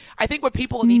because I think what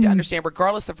people need to understand,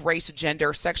 regardless of race,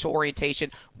 gender, sexual orientation,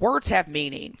 words have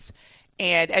meanings.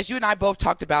 And as you and I both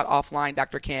talked about offline,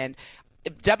 Dr. Ken,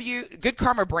 Good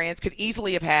Karma Brands could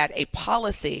easily have had a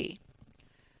policy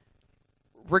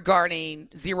regarding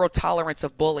zero tolerance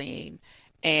of bullying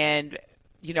and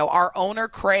our owner,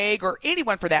 Craig, or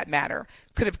anyone for that matter,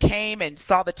 could have came and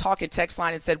saw the talk and text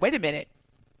line and said, wait a minute,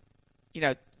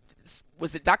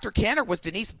 was it Dr. Ken or was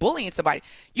Denise bullying somebody?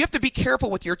 You have to be careful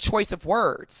with your choice of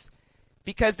words,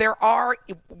 because there are,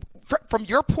 from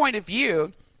your point of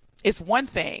view, is one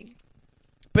thing,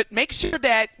 but make sure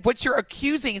that what you're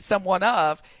accusing someone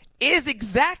of is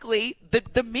exactly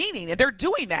the meaning, and they're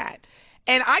doing that.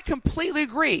 And I completely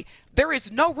agree. There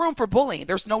is no room for bullying.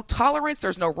 There's no tolerance.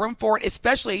 There's no room for it,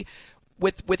 especially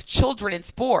with children in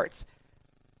sports.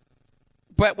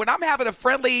 But when I'm having a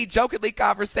friendly, jokingly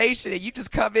conversation and you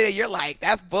just come in and you're like,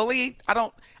 that's bullying, I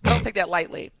don't take that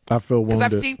lightly. I feel wounded.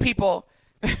 Because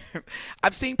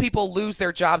I've seen people lose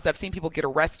their jobs. I've seen people get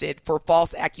arrested for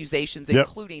false accusations,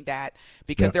 including that,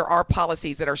 because there are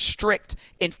policies that are strict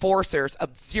enforcers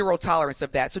of zero tolerance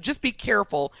of that. So just be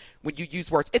careful when you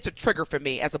use words. It's a trigger for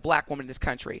me as a black woman in this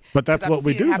country. But that's what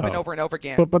we do, it happen though. over and over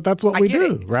again. But that's what we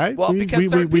do, right? Well, because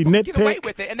we nitpick, get away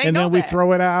with it, and then we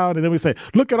throw it out, and then we say,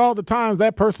 look at all the times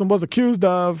that person was accused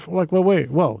of. Like, well,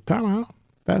 wait, whoa, time out.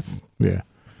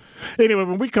 Anyway,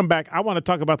 when we come back, I want to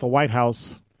talk about the White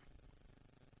House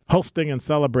hosting and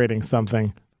celebrating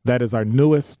something that is our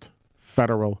newest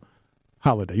federal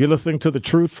holiday. You're listening to The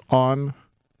Truth on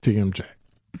TMJ.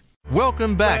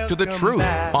 Welcome back to The Truth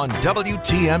on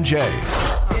WTMJ.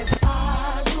 If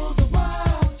I rule the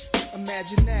world,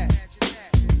 imagine that.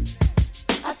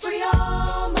 I free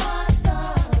all my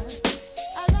sons.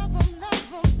 I love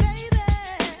them, baby.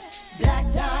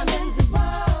 Black diamonds and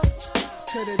pearls.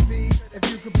 Could it be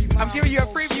if you could be my... I'm giving you a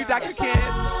preview, Dr. Ken.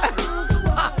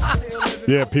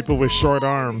 Yeah, people with short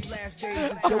arms.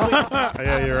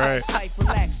 Yeah, you're right.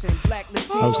 I'm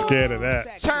scared of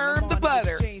that. Churn the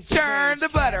butter. Churn the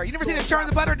butter. You never seen a churn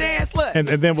the butter dance? Look. And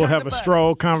then we'll have a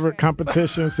stroll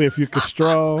competition. See if you can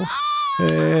stroll.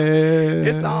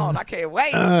 It's on. I can't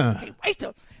wait. I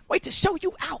can't wait to show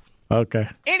you out. Okay.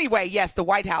 Anyway, yes, the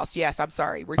White House. Yes, I'm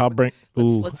sorry. I'll bring.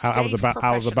 Let's I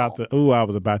was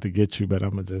about to get you, but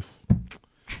I'm gonna just.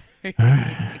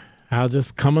 I'll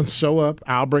just come and show up.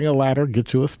 I'll bring a ladder,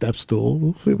 get you a step stool.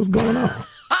 We'll see what's going on.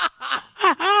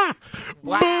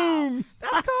 Wow. Boom.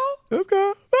 That's cool. That's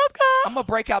good. That's good. I'm going to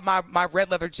break out my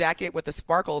red leather jacket with the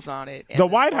sparkles on it. And the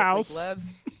White House.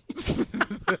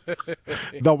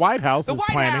 The White House is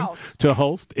planning to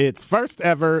host its first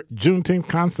ever Juneteenth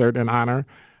concert in honor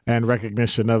and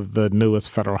recognition of the newest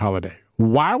federal holiday.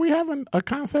 Why are we having a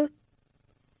concert?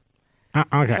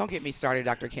 Okay. Don't get me started,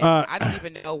 Dr. King. I don't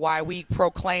even know why we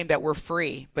proclaim that we're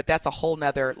free, but that's a whole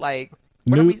nother,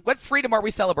 what freedom are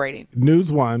we celebrating? News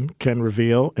One can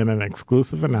reveal in an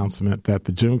exclusive announcement that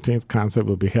the Juneteenth concert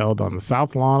will be held on the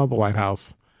South Lawn of the White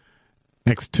House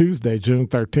next Tuesday, June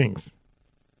 13th.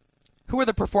 Who are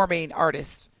the performing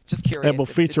artists? Just curious. It will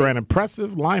feature an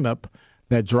impressive lineup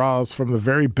that draws from the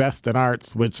very best in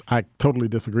arts, which I totally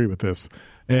disagree with this.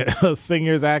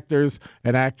 Singers, actors,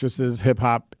 and actresses,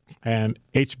 hip-hop, and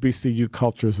HBCU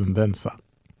cultures, and then some.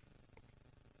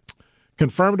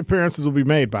 Confirmed appearances will be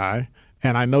made by,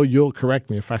 and I know you'll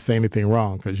correct me if I say anything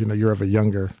wrong, because you're of a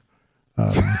younger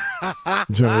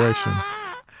generation.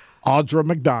 Audra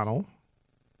McDonald,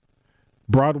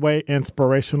 Broadway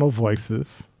Inspirational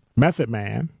Voices, Method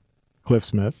Man, Cliff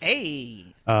Smith. Hey.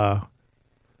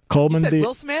 Coleman. You said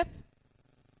Will Smith?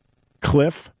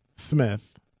 Cliff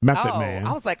Smith, Method Man.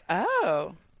 I was like,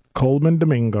 Coleman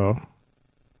Domingo.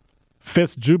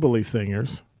 Fifth Jubilee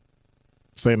Singers.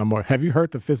 Say no more. Have you heard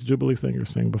the Fifth Jubilee Singers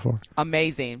sing before?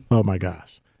 Amazing. Oh, my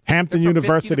gosh. Hampton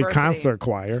University Concert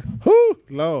Choir. Whoo,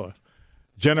 Lord.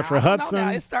 Jennifer Hudson. Now.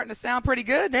 It's starting to sound pretty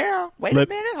good now. Wait a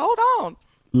minute. Hold on.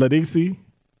 Ledisi.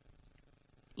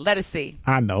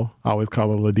 I know. I always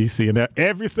call her Ledisi. And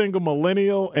every single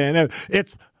millennial, and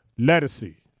it's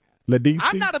Ledisi.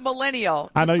 I'm not a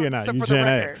millennial. I know you're not. You're Gen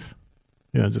X.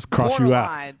 Just cross you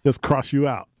out. Just cross you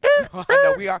out.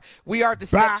 I know we are the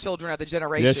stepchildren of the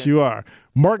generation. Yes, you are.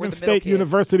 Morgan State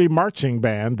University Marching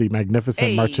Band, the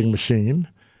Magnificent Marching Machine.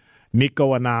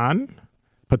 Nico Anand,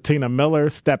 Patina Miller,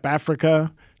 Step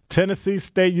Africa, Tennessee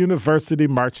State University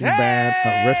Marching Band,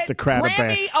 Aristocrat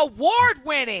Band. Grammy Award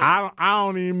winning. I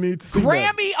don't even need to see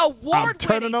Grammy Award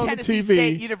winning Tennessee TV,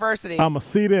 State University. I'm gonna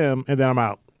see them and then I'm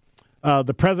out.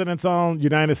 The President's Own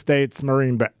United States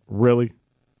Marine Band. Really?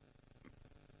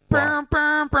 Wow. It's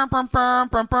going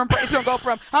to go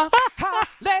from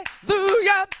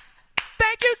hallelujah,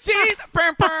 thank you, Jesus.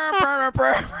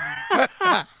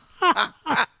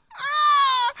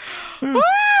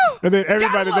 And then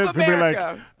everybody that's going to be like,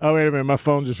 oh, wait a minute, my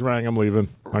phone just rang. I'm leaving.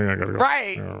 I got to go.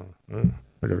 Right. I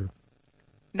gotta go.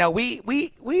 No,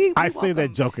 I say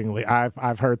that jokingly.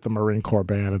 I've heard the Marine Corps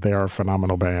band, and they are a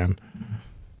phenomenal band.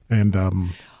 And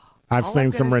I've All seen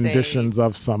I'm some gonna say- renditions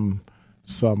of some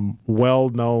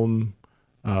well-known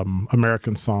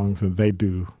American songs, and they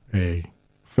do a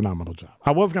phenomenal job.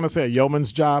 I was going to say a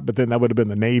yeoman's job, but then that would have been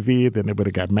the Navy. Then they would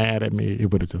have got mad at me.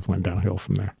 It would have just went downhill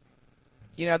from there.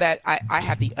 You know that I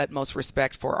have the utmost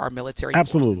respect for our military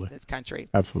Absolutely. forces in this country.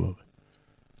 Absolutely.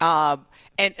 And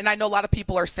I know a lot of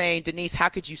people are saying, Denise, how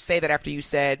could you say that after you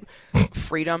said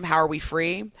freedom? How are we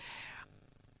free?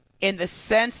 In the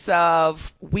sense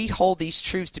of we hold these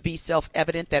truths to be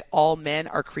self-evident that all men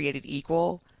are created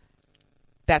equal.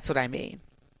 That's what I mean.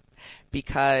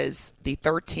 Because the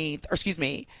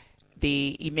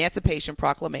Emancipation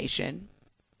Proclamation,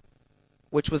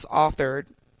 which was authored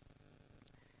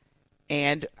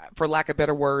and, for lack of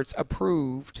better words,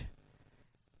 approved,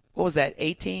 what was that,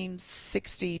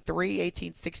 1863,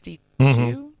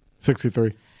 1862?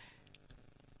 63.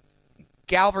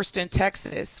 Galveston,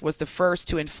 Texas was the first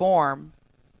to inform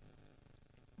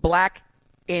black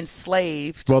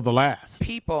enslaved Well, the last.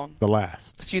 people. The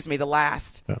last. The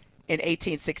last Yeah. in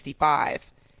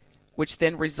 1865, which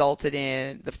then resulted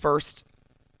in the first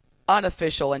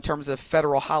unofficial in terms of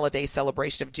federal holiday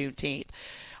celebration of Juneteenth.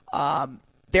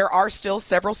 There are still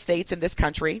several states in this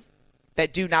country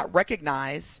that do not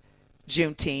recognize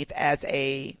Juneteenth as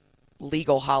a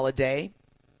legal holiday.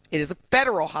 It is a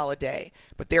federal holiday,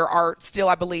 but there are still,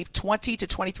 I believe, 20 to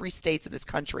 23 states in this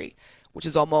country, which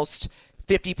is almost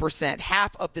 50%.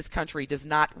 Half of this country does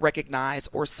not recognize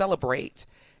or celebrate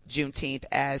Juneteenth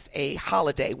as a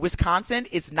holiday. Wisconsin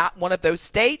is not one of those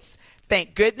states,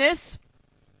 thank goodness.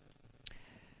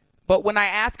 But when I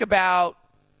ask about,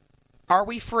 are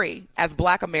we free as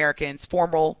black Americans,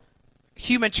 former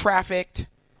human trafficked,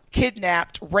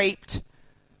 kidnapped, raped,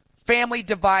 family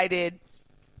divided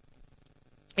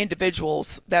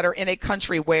individuals that are in a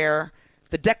country where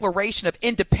the Declaration of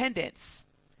Independence,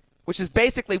 which is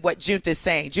basically what Juneteenth is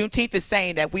saying. Juneteenth is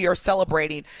saying that we are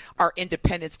celebrating our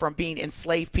independence from being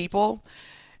enslaved people.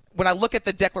 When I look at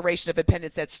the Declaration of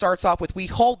Independence that starts off with, we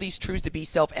hold these truths to be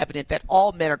self-evident that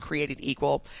all men are created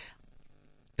equal,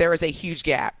 there is a huge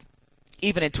gap,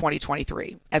 even in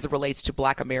 2023, as it relates to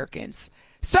black Americans.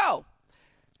 So,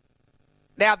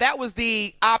 now that was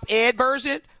the op-ed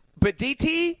version, but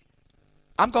DT,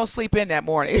 I'm going to sleep in that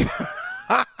morning.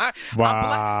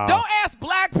 Wow. Don't ask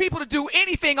black people to do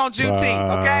anything on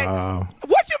Juneteenth, okay?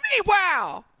 What you mean,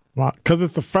 wow? Well, because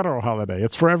it's a federal holiday.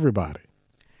 It's for everybody.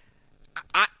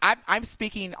 I'm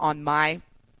speaking on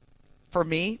for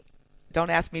me,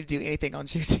 don't ask me to do anything on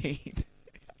Juneteenth.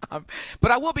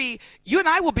 But I will be, you and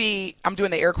I will be, I'm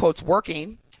doing the air quotes,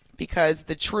 working, because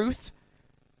the truth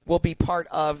will be part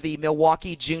of the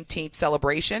Milwaukee Juneteenth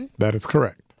celebration. That is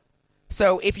correct.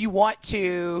 So if you want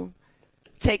to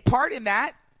take part in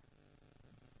that,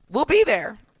 we'll be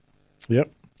there. Yep.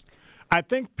 I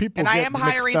think people And I am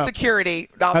hiring security.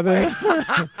 No,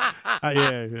 yeah.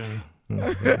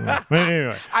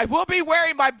 Anyway. I will be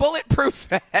wearing my bulletproof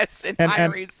vest and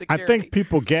hiring security. I think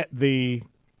people get the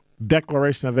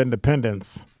Declaration of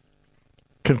Independence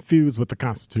confused with the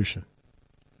Constitution.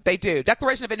 They do.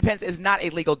 Declaration of Independence is not a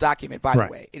legal document, by the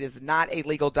way. It is not a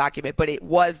legal document, but it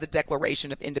was the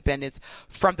Declaration of Independence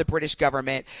from the British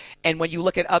government. And when you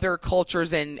look at other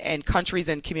cultures and countries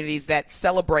and communities that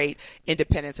celebrate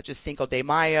independence, such as Cinco de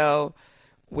Mayo,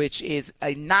 which is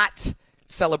not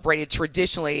celebrated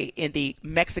traditionally in the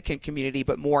Mexican community,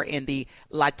 but more in the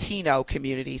Latino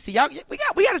community. So y'all, we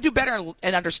got to do better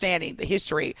in understanding the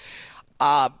history.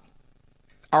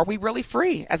 Are we really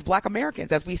free as black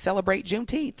Americans as we celebrate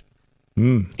Juneteenth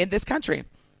in this country?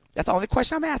 That's the only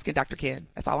question I'm asking, Dr. Ken.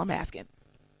 That's all I'm asking.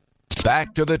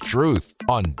 Back to the Truth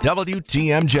on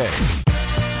WTMJ.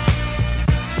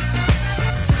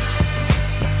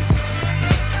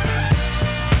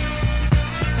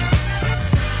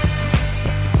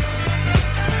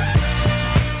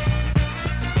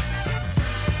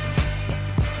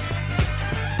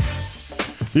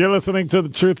 You're listening to The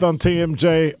Truth on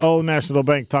TMJ. Old National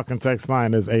Bank talking text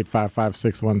line is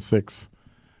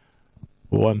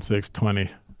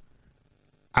 855-616-1620.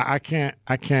 I can't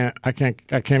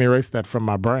erase that from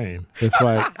my brain. It's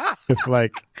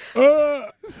like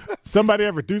somebody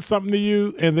ever do something to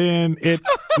you and then it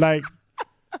like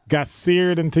got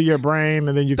seared into your brain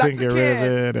and then you couldn't get rid of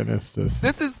it, and it's just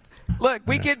look,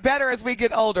 we get better as we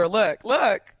get older. Look.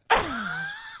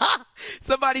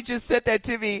 Somebody just sent that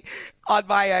to me on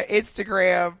my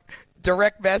Instagram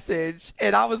direct message,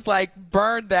 and I was like,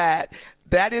 burn that.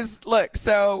 That is, look,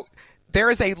 so there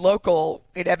is a local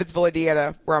in Evansville,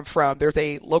 Indiana, where I'm from. There's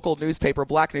a local newspaper,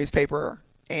 black newspaper,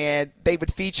 and they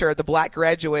would feature the black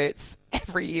graduates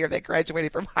every year that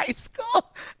graduated from high school.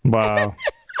 Wow.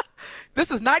 This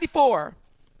is 94.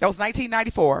 That was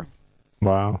 1994.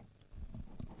 Wow.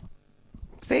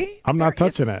 See? I'm not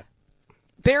touching it.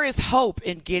 There is hope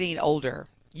in getting older.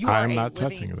 I'm not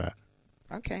touching that.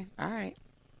 Okay. All right.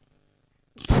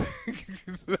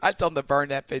 I told them to burn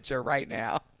that picture right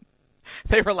now.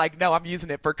 They were like, no, I'm using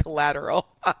it for collateral.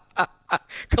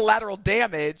 Collateral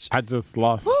damage. I just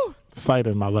lost sight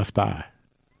in my left eye.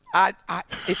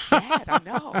 It's bad. I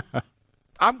know.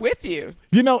 I'm with you.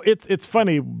 You know, it's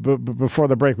funny. Before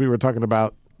the break, we were talking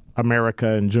about America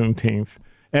and Juneteenth,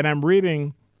 and I'm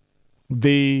reading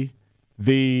the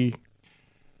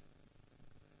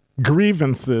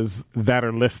grievances that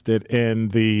are listed in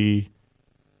the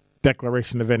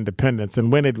Declaration of Independence,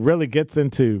 and when it really gets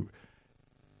into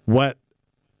what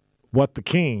the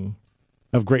King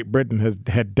of Great Britain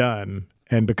had done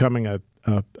and becoming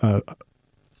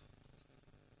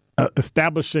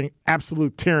establishing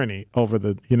absolute tyranny over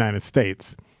the United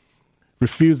States,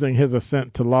 refusing his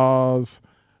assent to laws,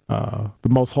 the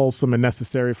most wholesome and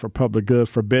necessary for public good,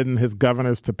 forbidding his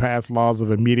governors to pass laws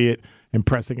of immediate and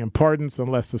pressing importance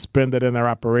unless suspended in their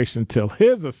operation till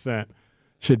his assent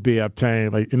should be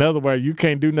obtained. Like, in other words, you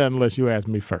can't do nothing unless you ask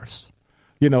me first.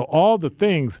 You know, all the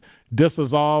things,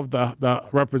 dissolved the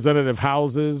representative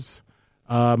houses,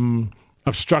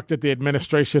 obstructed the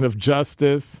administration of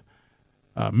justice,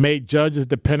 made judges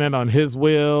dependent on his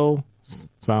will.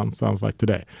 Sounds like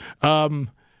today.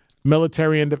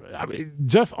 Military and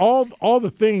just all the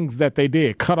things that they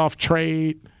did, cut off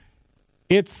trade.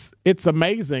 It's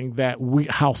amazing that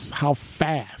how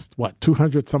fast,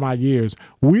 200 some odd years,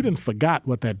 we didn't forgot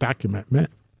what that document meant.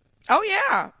 Oh,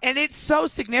 yeah. And it's so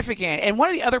significant. And one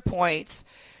of the other points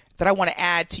that I want to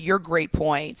add to your great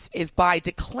points is by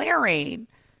declaring,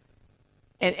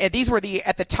 and these were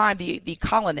at the time, the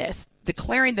colonists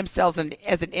declaring themselves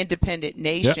as an independent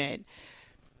nation.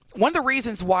 Yep. One of the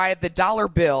reasons why the dollar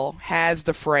bill has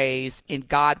the phrase, "In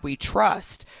God we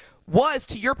trust," was,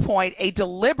 to your point, a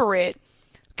deliberate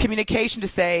communication to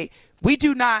say, we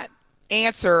do not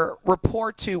answer,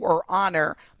 report to, or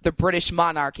honor the British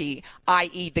monarchy,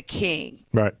 i.e. the king.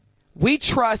 Right. We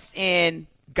trust in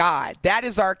God. That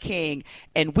is our king.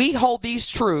 And we hold these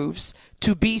truths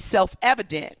to be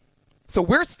self-evident. So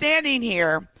we're standing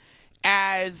here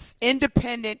as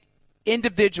independent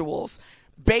individuals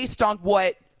based on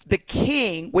what the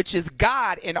king, which is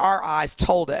God in our eyes,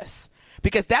 told us.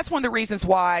 Because that's one of the reasons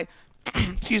why,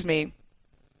 excuse me,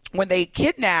 when they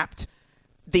kidnapped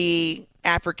the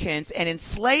Africans and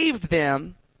enslaved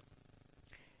them,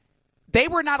 they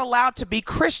were not allowed to be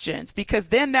Christians, because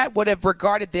then that would have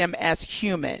regarded them as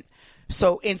human.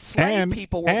 So enslaved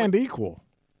people were equal.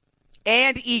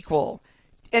 And equal.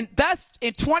 And thus,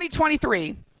 in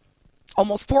 2023,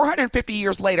 almost 450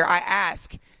 years later, I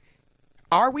ask,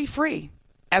 are we free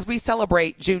as we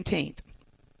celebrate Juneteenth?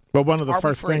 But one of the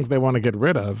first things they want to get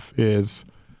rid of is,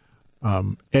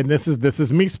 and this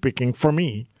is me speaking for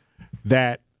me,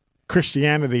 that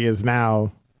Christianity is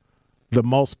now the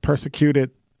most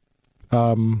persecuted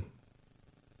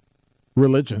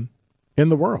religion in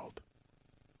the world.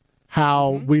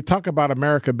 How we talk about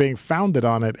America being founded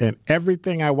on it, and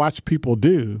everything I watch people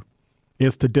do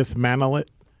is to dismantle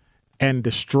it and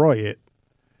destroy it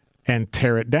and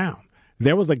tear it down.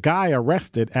 There was a guy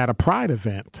arrested at a Pride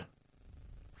event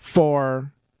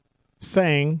for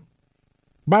saying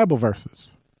Bible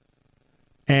verses,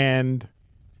 and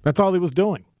that's all he was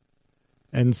doing.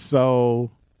 And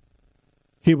so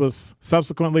he was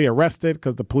subsequently arrested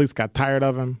because the police got tired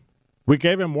of him. We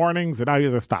gave him warnings, and now he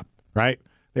just stopped, right?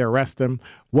 They arrest him.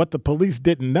 What the police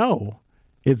didn't know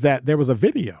is that there was a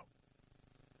video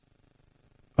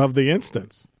of the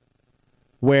instance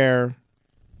where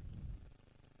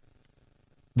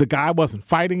the guy wasn't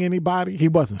fighting anybody. He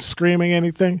wasn't screaming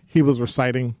anything. He was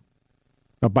reciting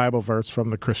a Bible verse from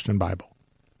the Christian Bible.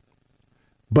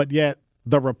 But yet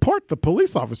the report the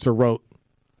police officer wrote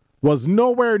was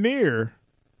nowhere near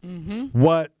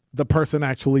what the person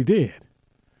actually did.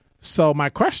 So my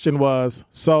question was,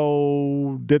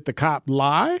 so did the cop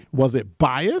lie? Was it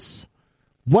bias?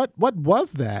 What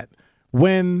was that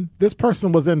when this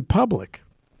person was in public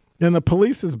and the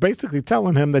police is basically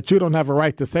telling him that you don't have a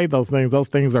right to say those things. Those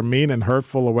things are mean and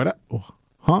hurtful or whatever.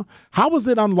 Huh? How was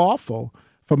it unlawful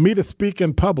for me to speak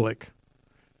in public?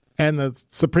 And the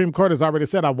Supreme Court has already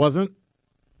said I wasn't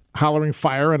hollering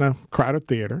fire in a crowded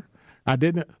theater. I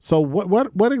didn't. So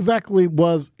what exactly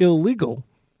was illegal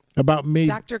about me,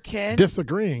 Dr. Ken,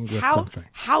 disagreeing with something?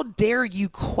 How dare you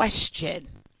question?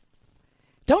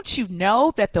 Don't you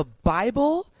know that the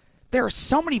Bible, there are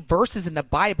so many verses in the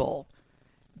Bible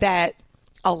that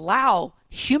allow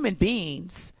human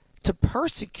beings to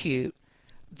persecute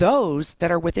those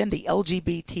that are within the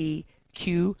LGBTQIA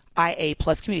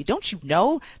plus community? Don't you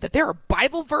know that there are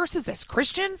Bible verses as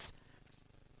Christians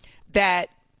that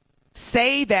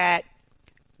say that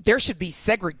there should be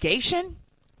segregation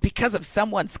because of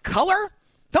someone's color?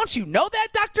 Don't you know that,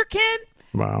 Dr. Ken?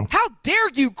 Wow. How dare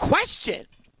you question?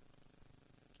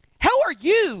 How are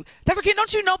you? Dr. Ken,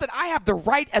 don't you know that I have the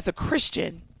right as a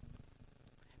Christian,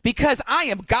 because I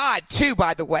am God too,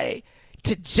 by the way,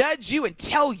 to judge you and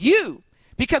tell you,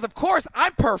 because of course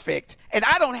I'm perfect and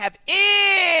I don't have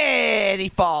any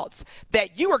faults,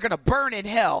 that you are going to burn in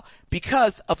hell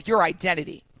because of your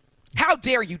identity. How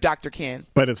dare you, Dr. Ken?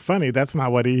 But it's funny, that's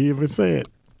not what he even said.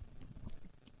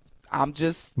 I'm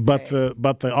just But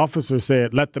the officer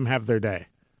said, let them have their day.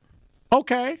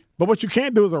 Okay, but what you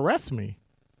can't do is arrest me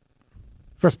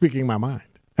for speaking my mind.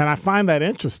 And I find that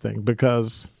interesting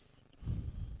because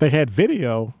they had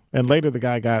video, and later the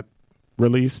guy got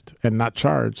released and not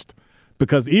charged,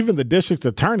 because even the district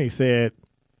attorney said,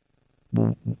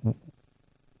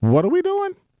 what are we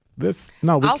doing? We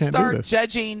can't do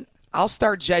this. I'll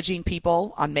start judging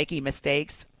people on making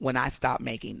mistakes when I stop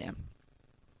making them.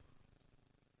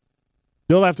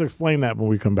 You'll have to explain that when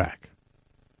we come back.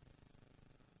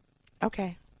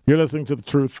 Okay. You're listening to The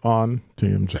Truth on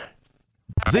TMJ.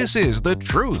 This is The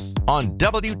Truth on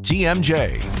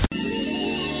WTMJ.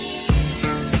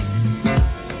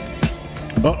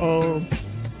 Uh-oh.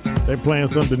 They're playing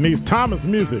some Denise Thomas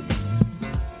music.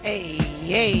 Hey.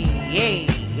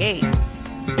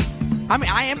 I mean,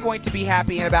 I am going to be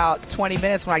happy in about 20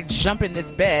 minutes when I jump in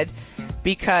this bed,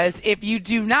 because if you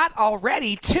do not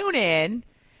already, tune in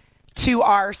to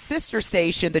our sister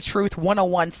station, The Truth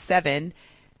 101.7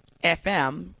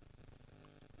 FM.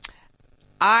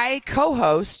 I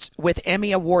co-host with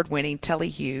Emmy Award-winning Telly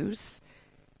Hughes,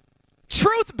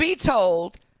 Truth Be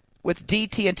Told, with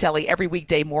DT and Telly every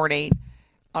weekday morning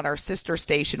on our sister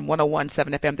station,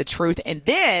 101.7 FM, The Truth. And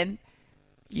then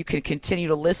you can continue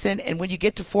to listen. And when you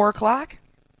get to 4 o'clock,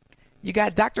 you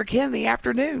got Dr. Ken in the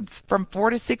afternoons from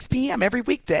 4 to 6 p.m. every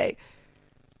weekday.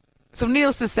 So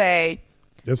needless to say,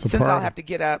 since I'll have to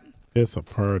get up. It's a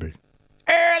party.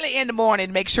 Early in the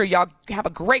morning, make sure y'all have a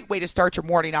great way to start your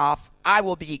morning off. I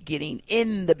will be getting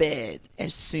in the bed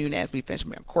as soon as we finish.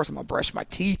 Of course, I'm going to brush my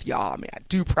teeth, y'all. I mean, I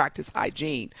do practice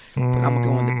hygiene, but I'm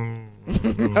going to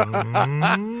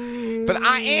But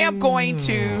I am going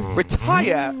to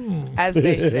retire, as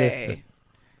they say.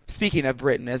 Speaking of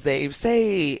Britain, as they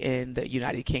say in the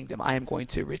United Kingdom, I am going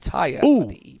to retire for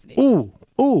the evening.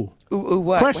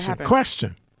 What?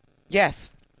 Question.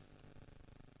 Yes.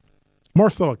 More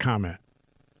so a comment.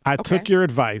 I took your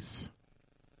advice.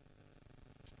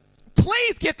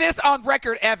 Please get this on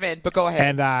record, Evan, but go ahead.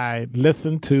 And I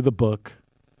listened to the book.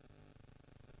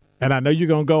 And I know you're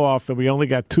going to go off, and we only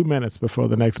got 2 minutes before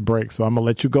the next break, so I'm going to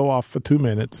let you go off for 2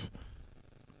 minutes.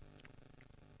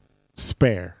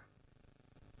 Spare.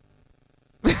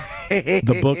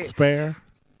 The book Spare.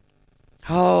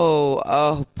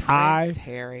 Prince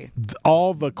Harry.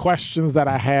 All the questions that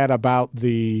I had about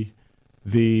the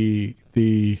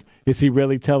is he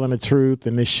really telling the truth,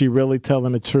 and is she really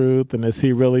telling the truth, and is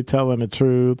he really telling the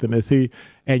truth,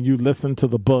 and you listen to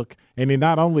the book, and he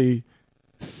not only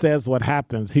says what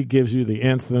happens, he gives you the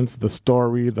incidents, the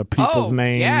story, the people's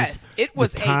names, yes, it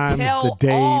was the times, the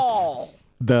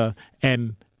dates,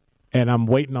 and I'm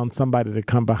waiting on somebody to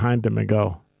come behind him and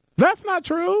go, that's not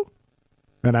true,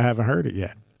 and I haven't heard it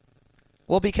yet.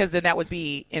 Well, because then that would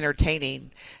be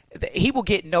entertaining. He will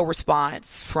get no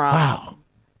response from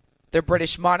the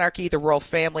British monarchy, the royal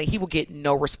family. He will get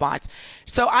no response.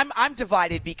 So I'm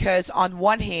divided, because on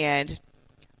one hand,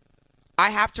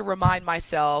 I have to remind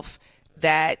myself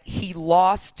that he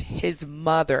lost his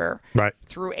mother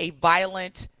through a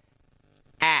violent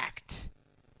act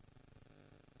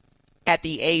at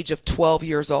the age of 12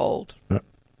 years old.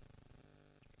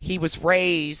 He was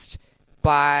raised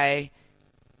by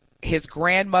his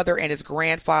grandmother and his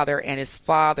grandfather and his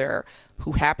father,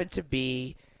 who happened to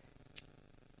be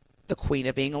the Queen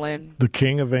of England, the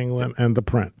King of England, and the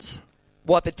Prince.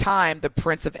 Well, at the time, the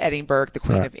Prince of Edinburgh, the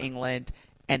Queen of England,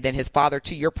 and then his father,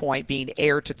 to your point, being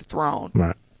heir to the throne.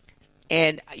 Right.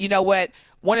 And you know what?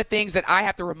 One of the things that I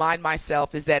have to remind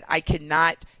myself is that I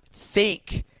cannot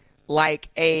think like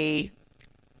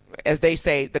as they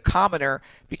say, the commoner,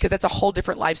 because that's a whole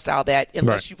different lifestyle that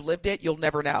unless you've lived it, you'll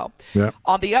never know. Yeah.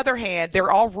 On the other hand, there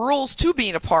are all rules to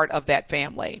being a part of that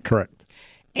family. Correct.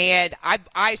 And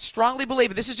I strongly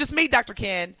believe, and this is just me, Dr.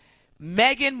 Ken,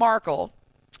 Meghan Markle,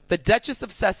 the Duchess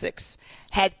of Sussex,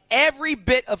 had every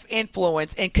bit of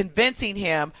influence in convincing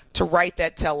him to write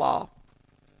that tell-all.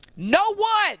 No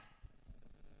one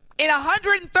in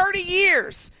 130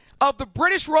 years of the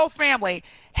British royal family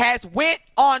has went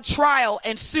on trial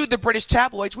and sued the British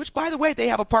tabloids, which, by the way, they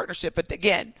have a partnership. But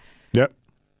again,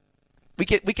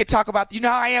 We could talk about,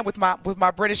 how I am with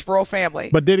my British royal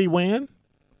family. But did he win?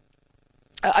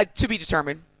 To be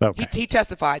determined. Okay. He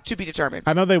testified, to be determined.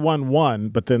 I know they won one,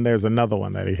 but then there's another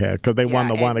one that he had because they won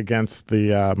the one against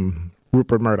the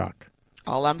Rupert Murdoch.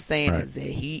 All I'm saying is that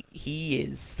he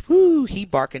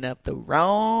barking up the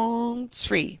wrong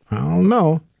tree. I don't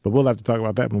know, but we'll have to talk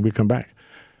about that when we come back.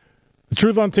 The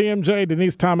Truth on TMJ,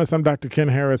 Denise Thomas. I'm Dr. Ken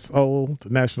Harris.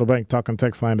 Old National Bank talking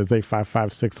text line is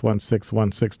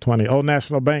 855-616-1620. Old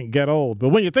National Bank, get old. But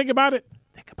when you think about it,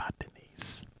 think about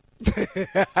Denise.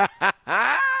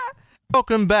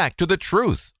 Welcome back to The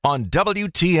Truth on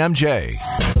WTMJ.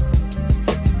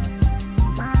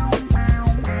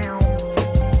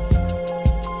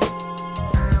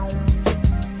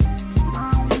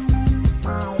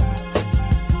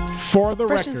 For the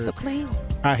Fresh and record, so clean.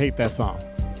 I hate that song.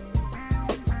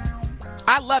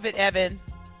 I love it, Evan.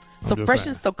 So just fresh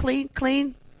saying. and so clean.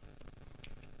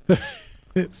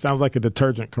 It sounds like a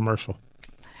detergent commercial.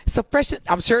 So fresh.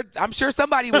 I'm sure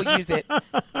somebody will use it.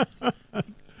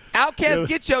 Outcast,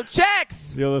 get your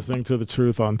checks. You're listening to The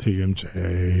Truth on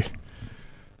TMJ.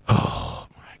 Oh,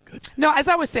 my goodness. No, as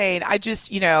I was saying, I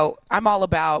just, I'm all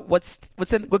about what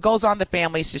goes on in the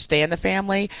family should stay in the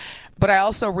family. But I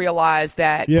also realize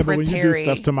that Yeah, Prince but when you Harry,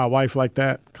 do stuff to my wife like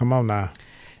that, come on now.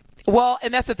 well,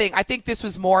 and that's the thing. I think this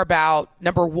was more about,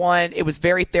 number one, it was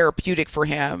very therapeutic for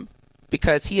him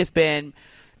because he has been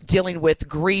dealing with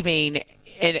grieving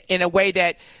in a way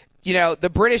that, the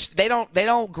British, they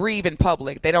don't grieve in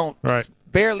public. They don't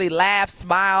barely laugh,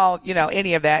 smile,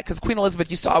 any of that. Because Queen Elizabeth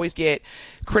used to always get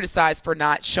criticized for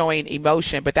not showing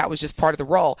emotion, but that was just part of the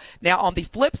role. Now, on the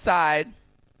flip side,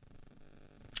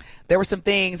 there were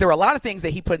a lot of things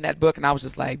that he put in that book, and I was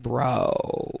just like,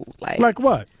 bro. Like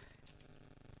what?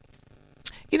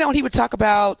 When he would talk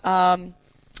about,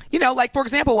 like, for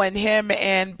example, when him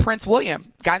and Prince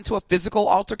William got into a physical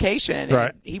altercation,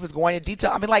 and he was going into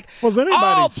detail. I mean, like, was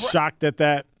anybody shocked at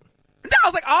that? No, I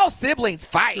was like, all siblings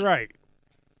fight. Right.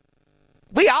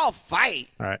 We all fight.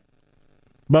 Right.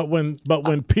 But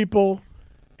when people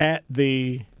at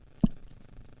the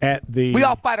we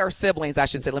all fight our siblings, I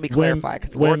should say. Let me clarify,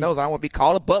 because Lord knows I don't want to be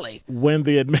called a bully. When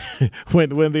the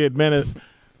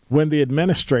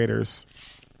administrators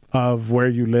of where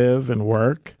you live and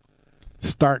work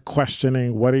start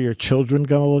questioning what are your children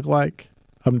going to look like,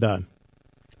 I'm done.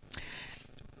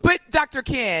 But Dr.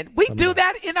 Ken, we do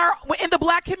that in the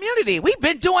black community. We've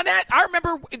been doing that. I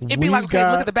remember it'd be like, okay,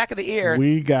 look at the back of the ear.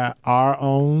 We got our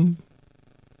own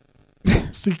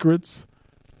secrets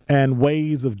and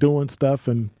ways of doing stuff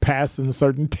and passing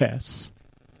certain tests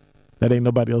that ain't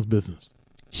nobody else's business.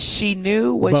 She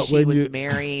knew what she was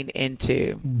marrying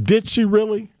into. Did she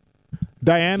really?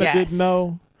 Diana Yes. didn't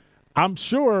know. I'm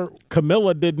sure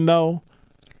Camilla didn't know.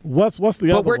 What's the other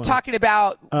one? But we're talking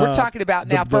about now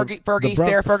Fergie,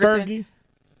 Sarah Ferguson. Fergie?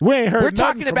 We ain't heard We're nothing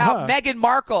talking from about her. Meghan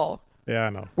Markle. Yeah, I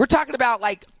know. We're talking about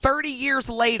like 30 years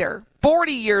later,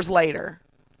 40 years later.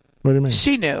 What do you mean?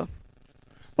 She knew.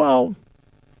 Well,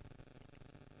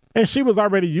 and she was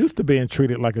already used to being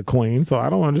treated like a queen, so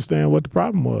I don't understand what the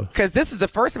problem was. Because this is the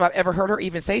first time I've ever heard her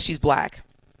even say she's black.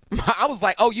 I was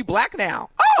like, oh, you black now?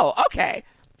 Oh, okay.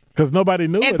 Because nobody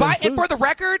knew it. And for the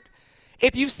record,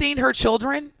 if you've seen her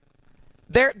children,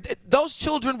 those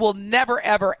children will never,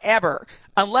 ever, ever,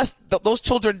 unless those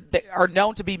children that are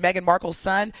known to be Meghan Markle's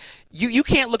son, you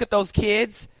can't look at those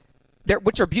kids,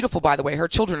 which are beautiful, by the way. Her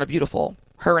children are beautiful.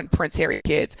 Her and Prince Harry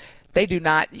kids. They do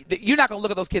not. You're not going to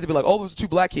look at those kids and be like, oh, those are two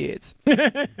black kids.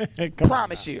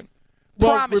 Promise you.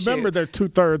 Well, Promise remember, you. they're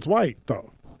 2/3 white,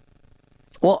 though.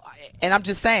 Well, and I'm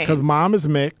just saying. Because mom is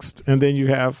mixed, and then you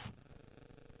have.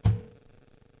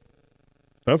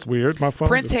 That's weird. My phone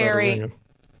Prince just started Harry. ringing.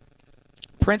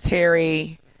 Prince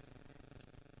Harry,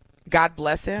 God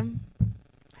bless him.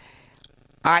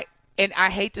 I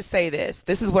hate to say this.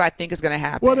 This is what I think is going to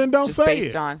happen. Well, then don't just say based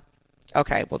it. on.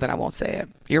 Okay, well then I won't say it.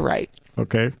 You're right.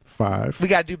 Okay, 5. We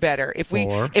got to do better. If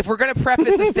 4. we're going to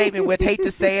preface a statement with hate to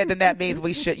say it, then that means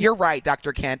we should. You're right,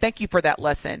 Dr. Ken. Thank you for that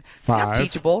lesson. See, I'm 5,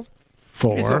 teachable.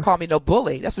 4. You're going to call me no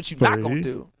bully. That's what you're not going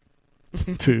to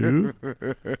do. 2,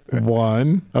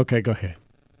 1. Okay, go ahead.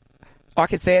 Oh, I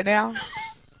can say it now?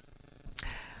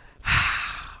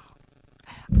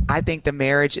 I think the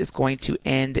marriage is going to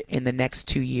end in the next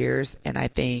 2 years, and I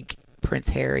think Prince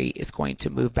Harry is going to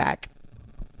move back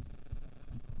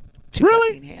to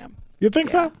Buckingham. You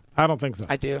think Yeah. so? I don't think so.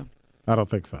 I do. I don't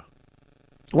think so.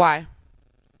 Why?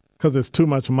 Because there's too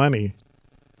much money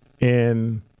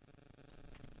in.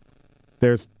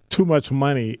 There's too much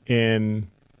money in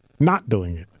not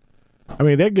doing it. I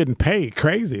mean, they're getting paid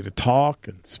crazy to talk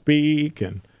and speak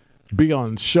and be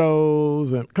on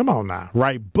shows and come on now,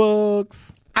 write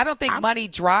books. I don't think money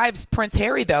drives Prince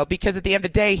Harry though, because at the end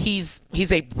of the day, he's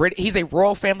a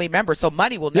royal family member, so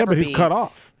money will never be. Yeah, but he's cut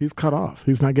off. He's cut off.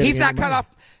 He's not getting. He's not any cut money. off.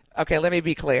 Okay, let me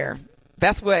be clear.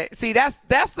 That's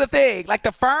the thing. Like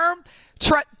the firm,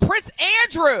 Prince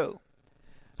Andrew,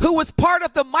 who was part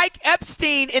of the Mike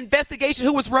Epstein investigation,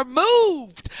 who was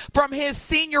removed from his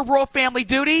senior royal family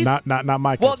duties. Not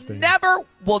Mike Epstein.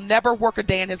 Will never work a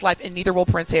day in his life, and neither will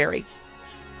Prince Harry.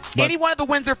 But any one of the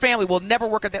Windsor family will never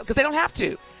work a day because they don't have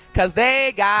to, because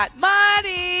they got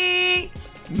money.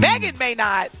 Meghan may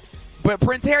not, but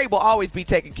Prince Harry will always be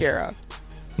taken care of.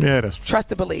 Yeah, that's true.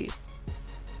 Trust and believe.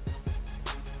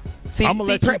 See, I'm gonna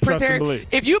let you Prince trust Harry, and believe.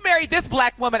 if you marry this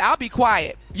black woman, I'll be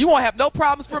quiet. You won't have no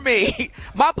problems for me.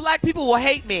 My black people will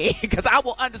hate me because I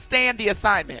will understand the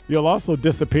assignment. You'll also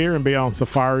disappear and be on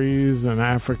safaris in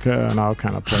Africa and all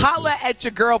kind of places. Holla at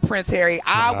your girl, Prince Harry.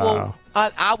 I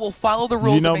will follow the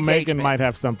rules. You know, of Meghan engagement. might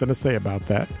have something to say about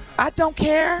that. I don't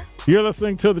care. You're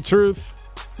listening to The Truth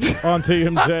on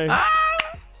TMJ.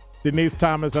 Denise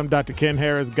Thomas, I'm Dr. Ken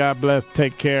Harris. God bless.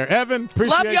 Take care. Evan,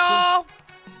 appreciate Love y'all.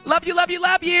 Love you, love you,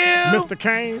 love you. you. Mr.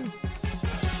 Kane.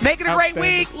 Make it a great Outstanding.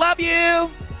 week. Love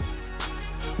you.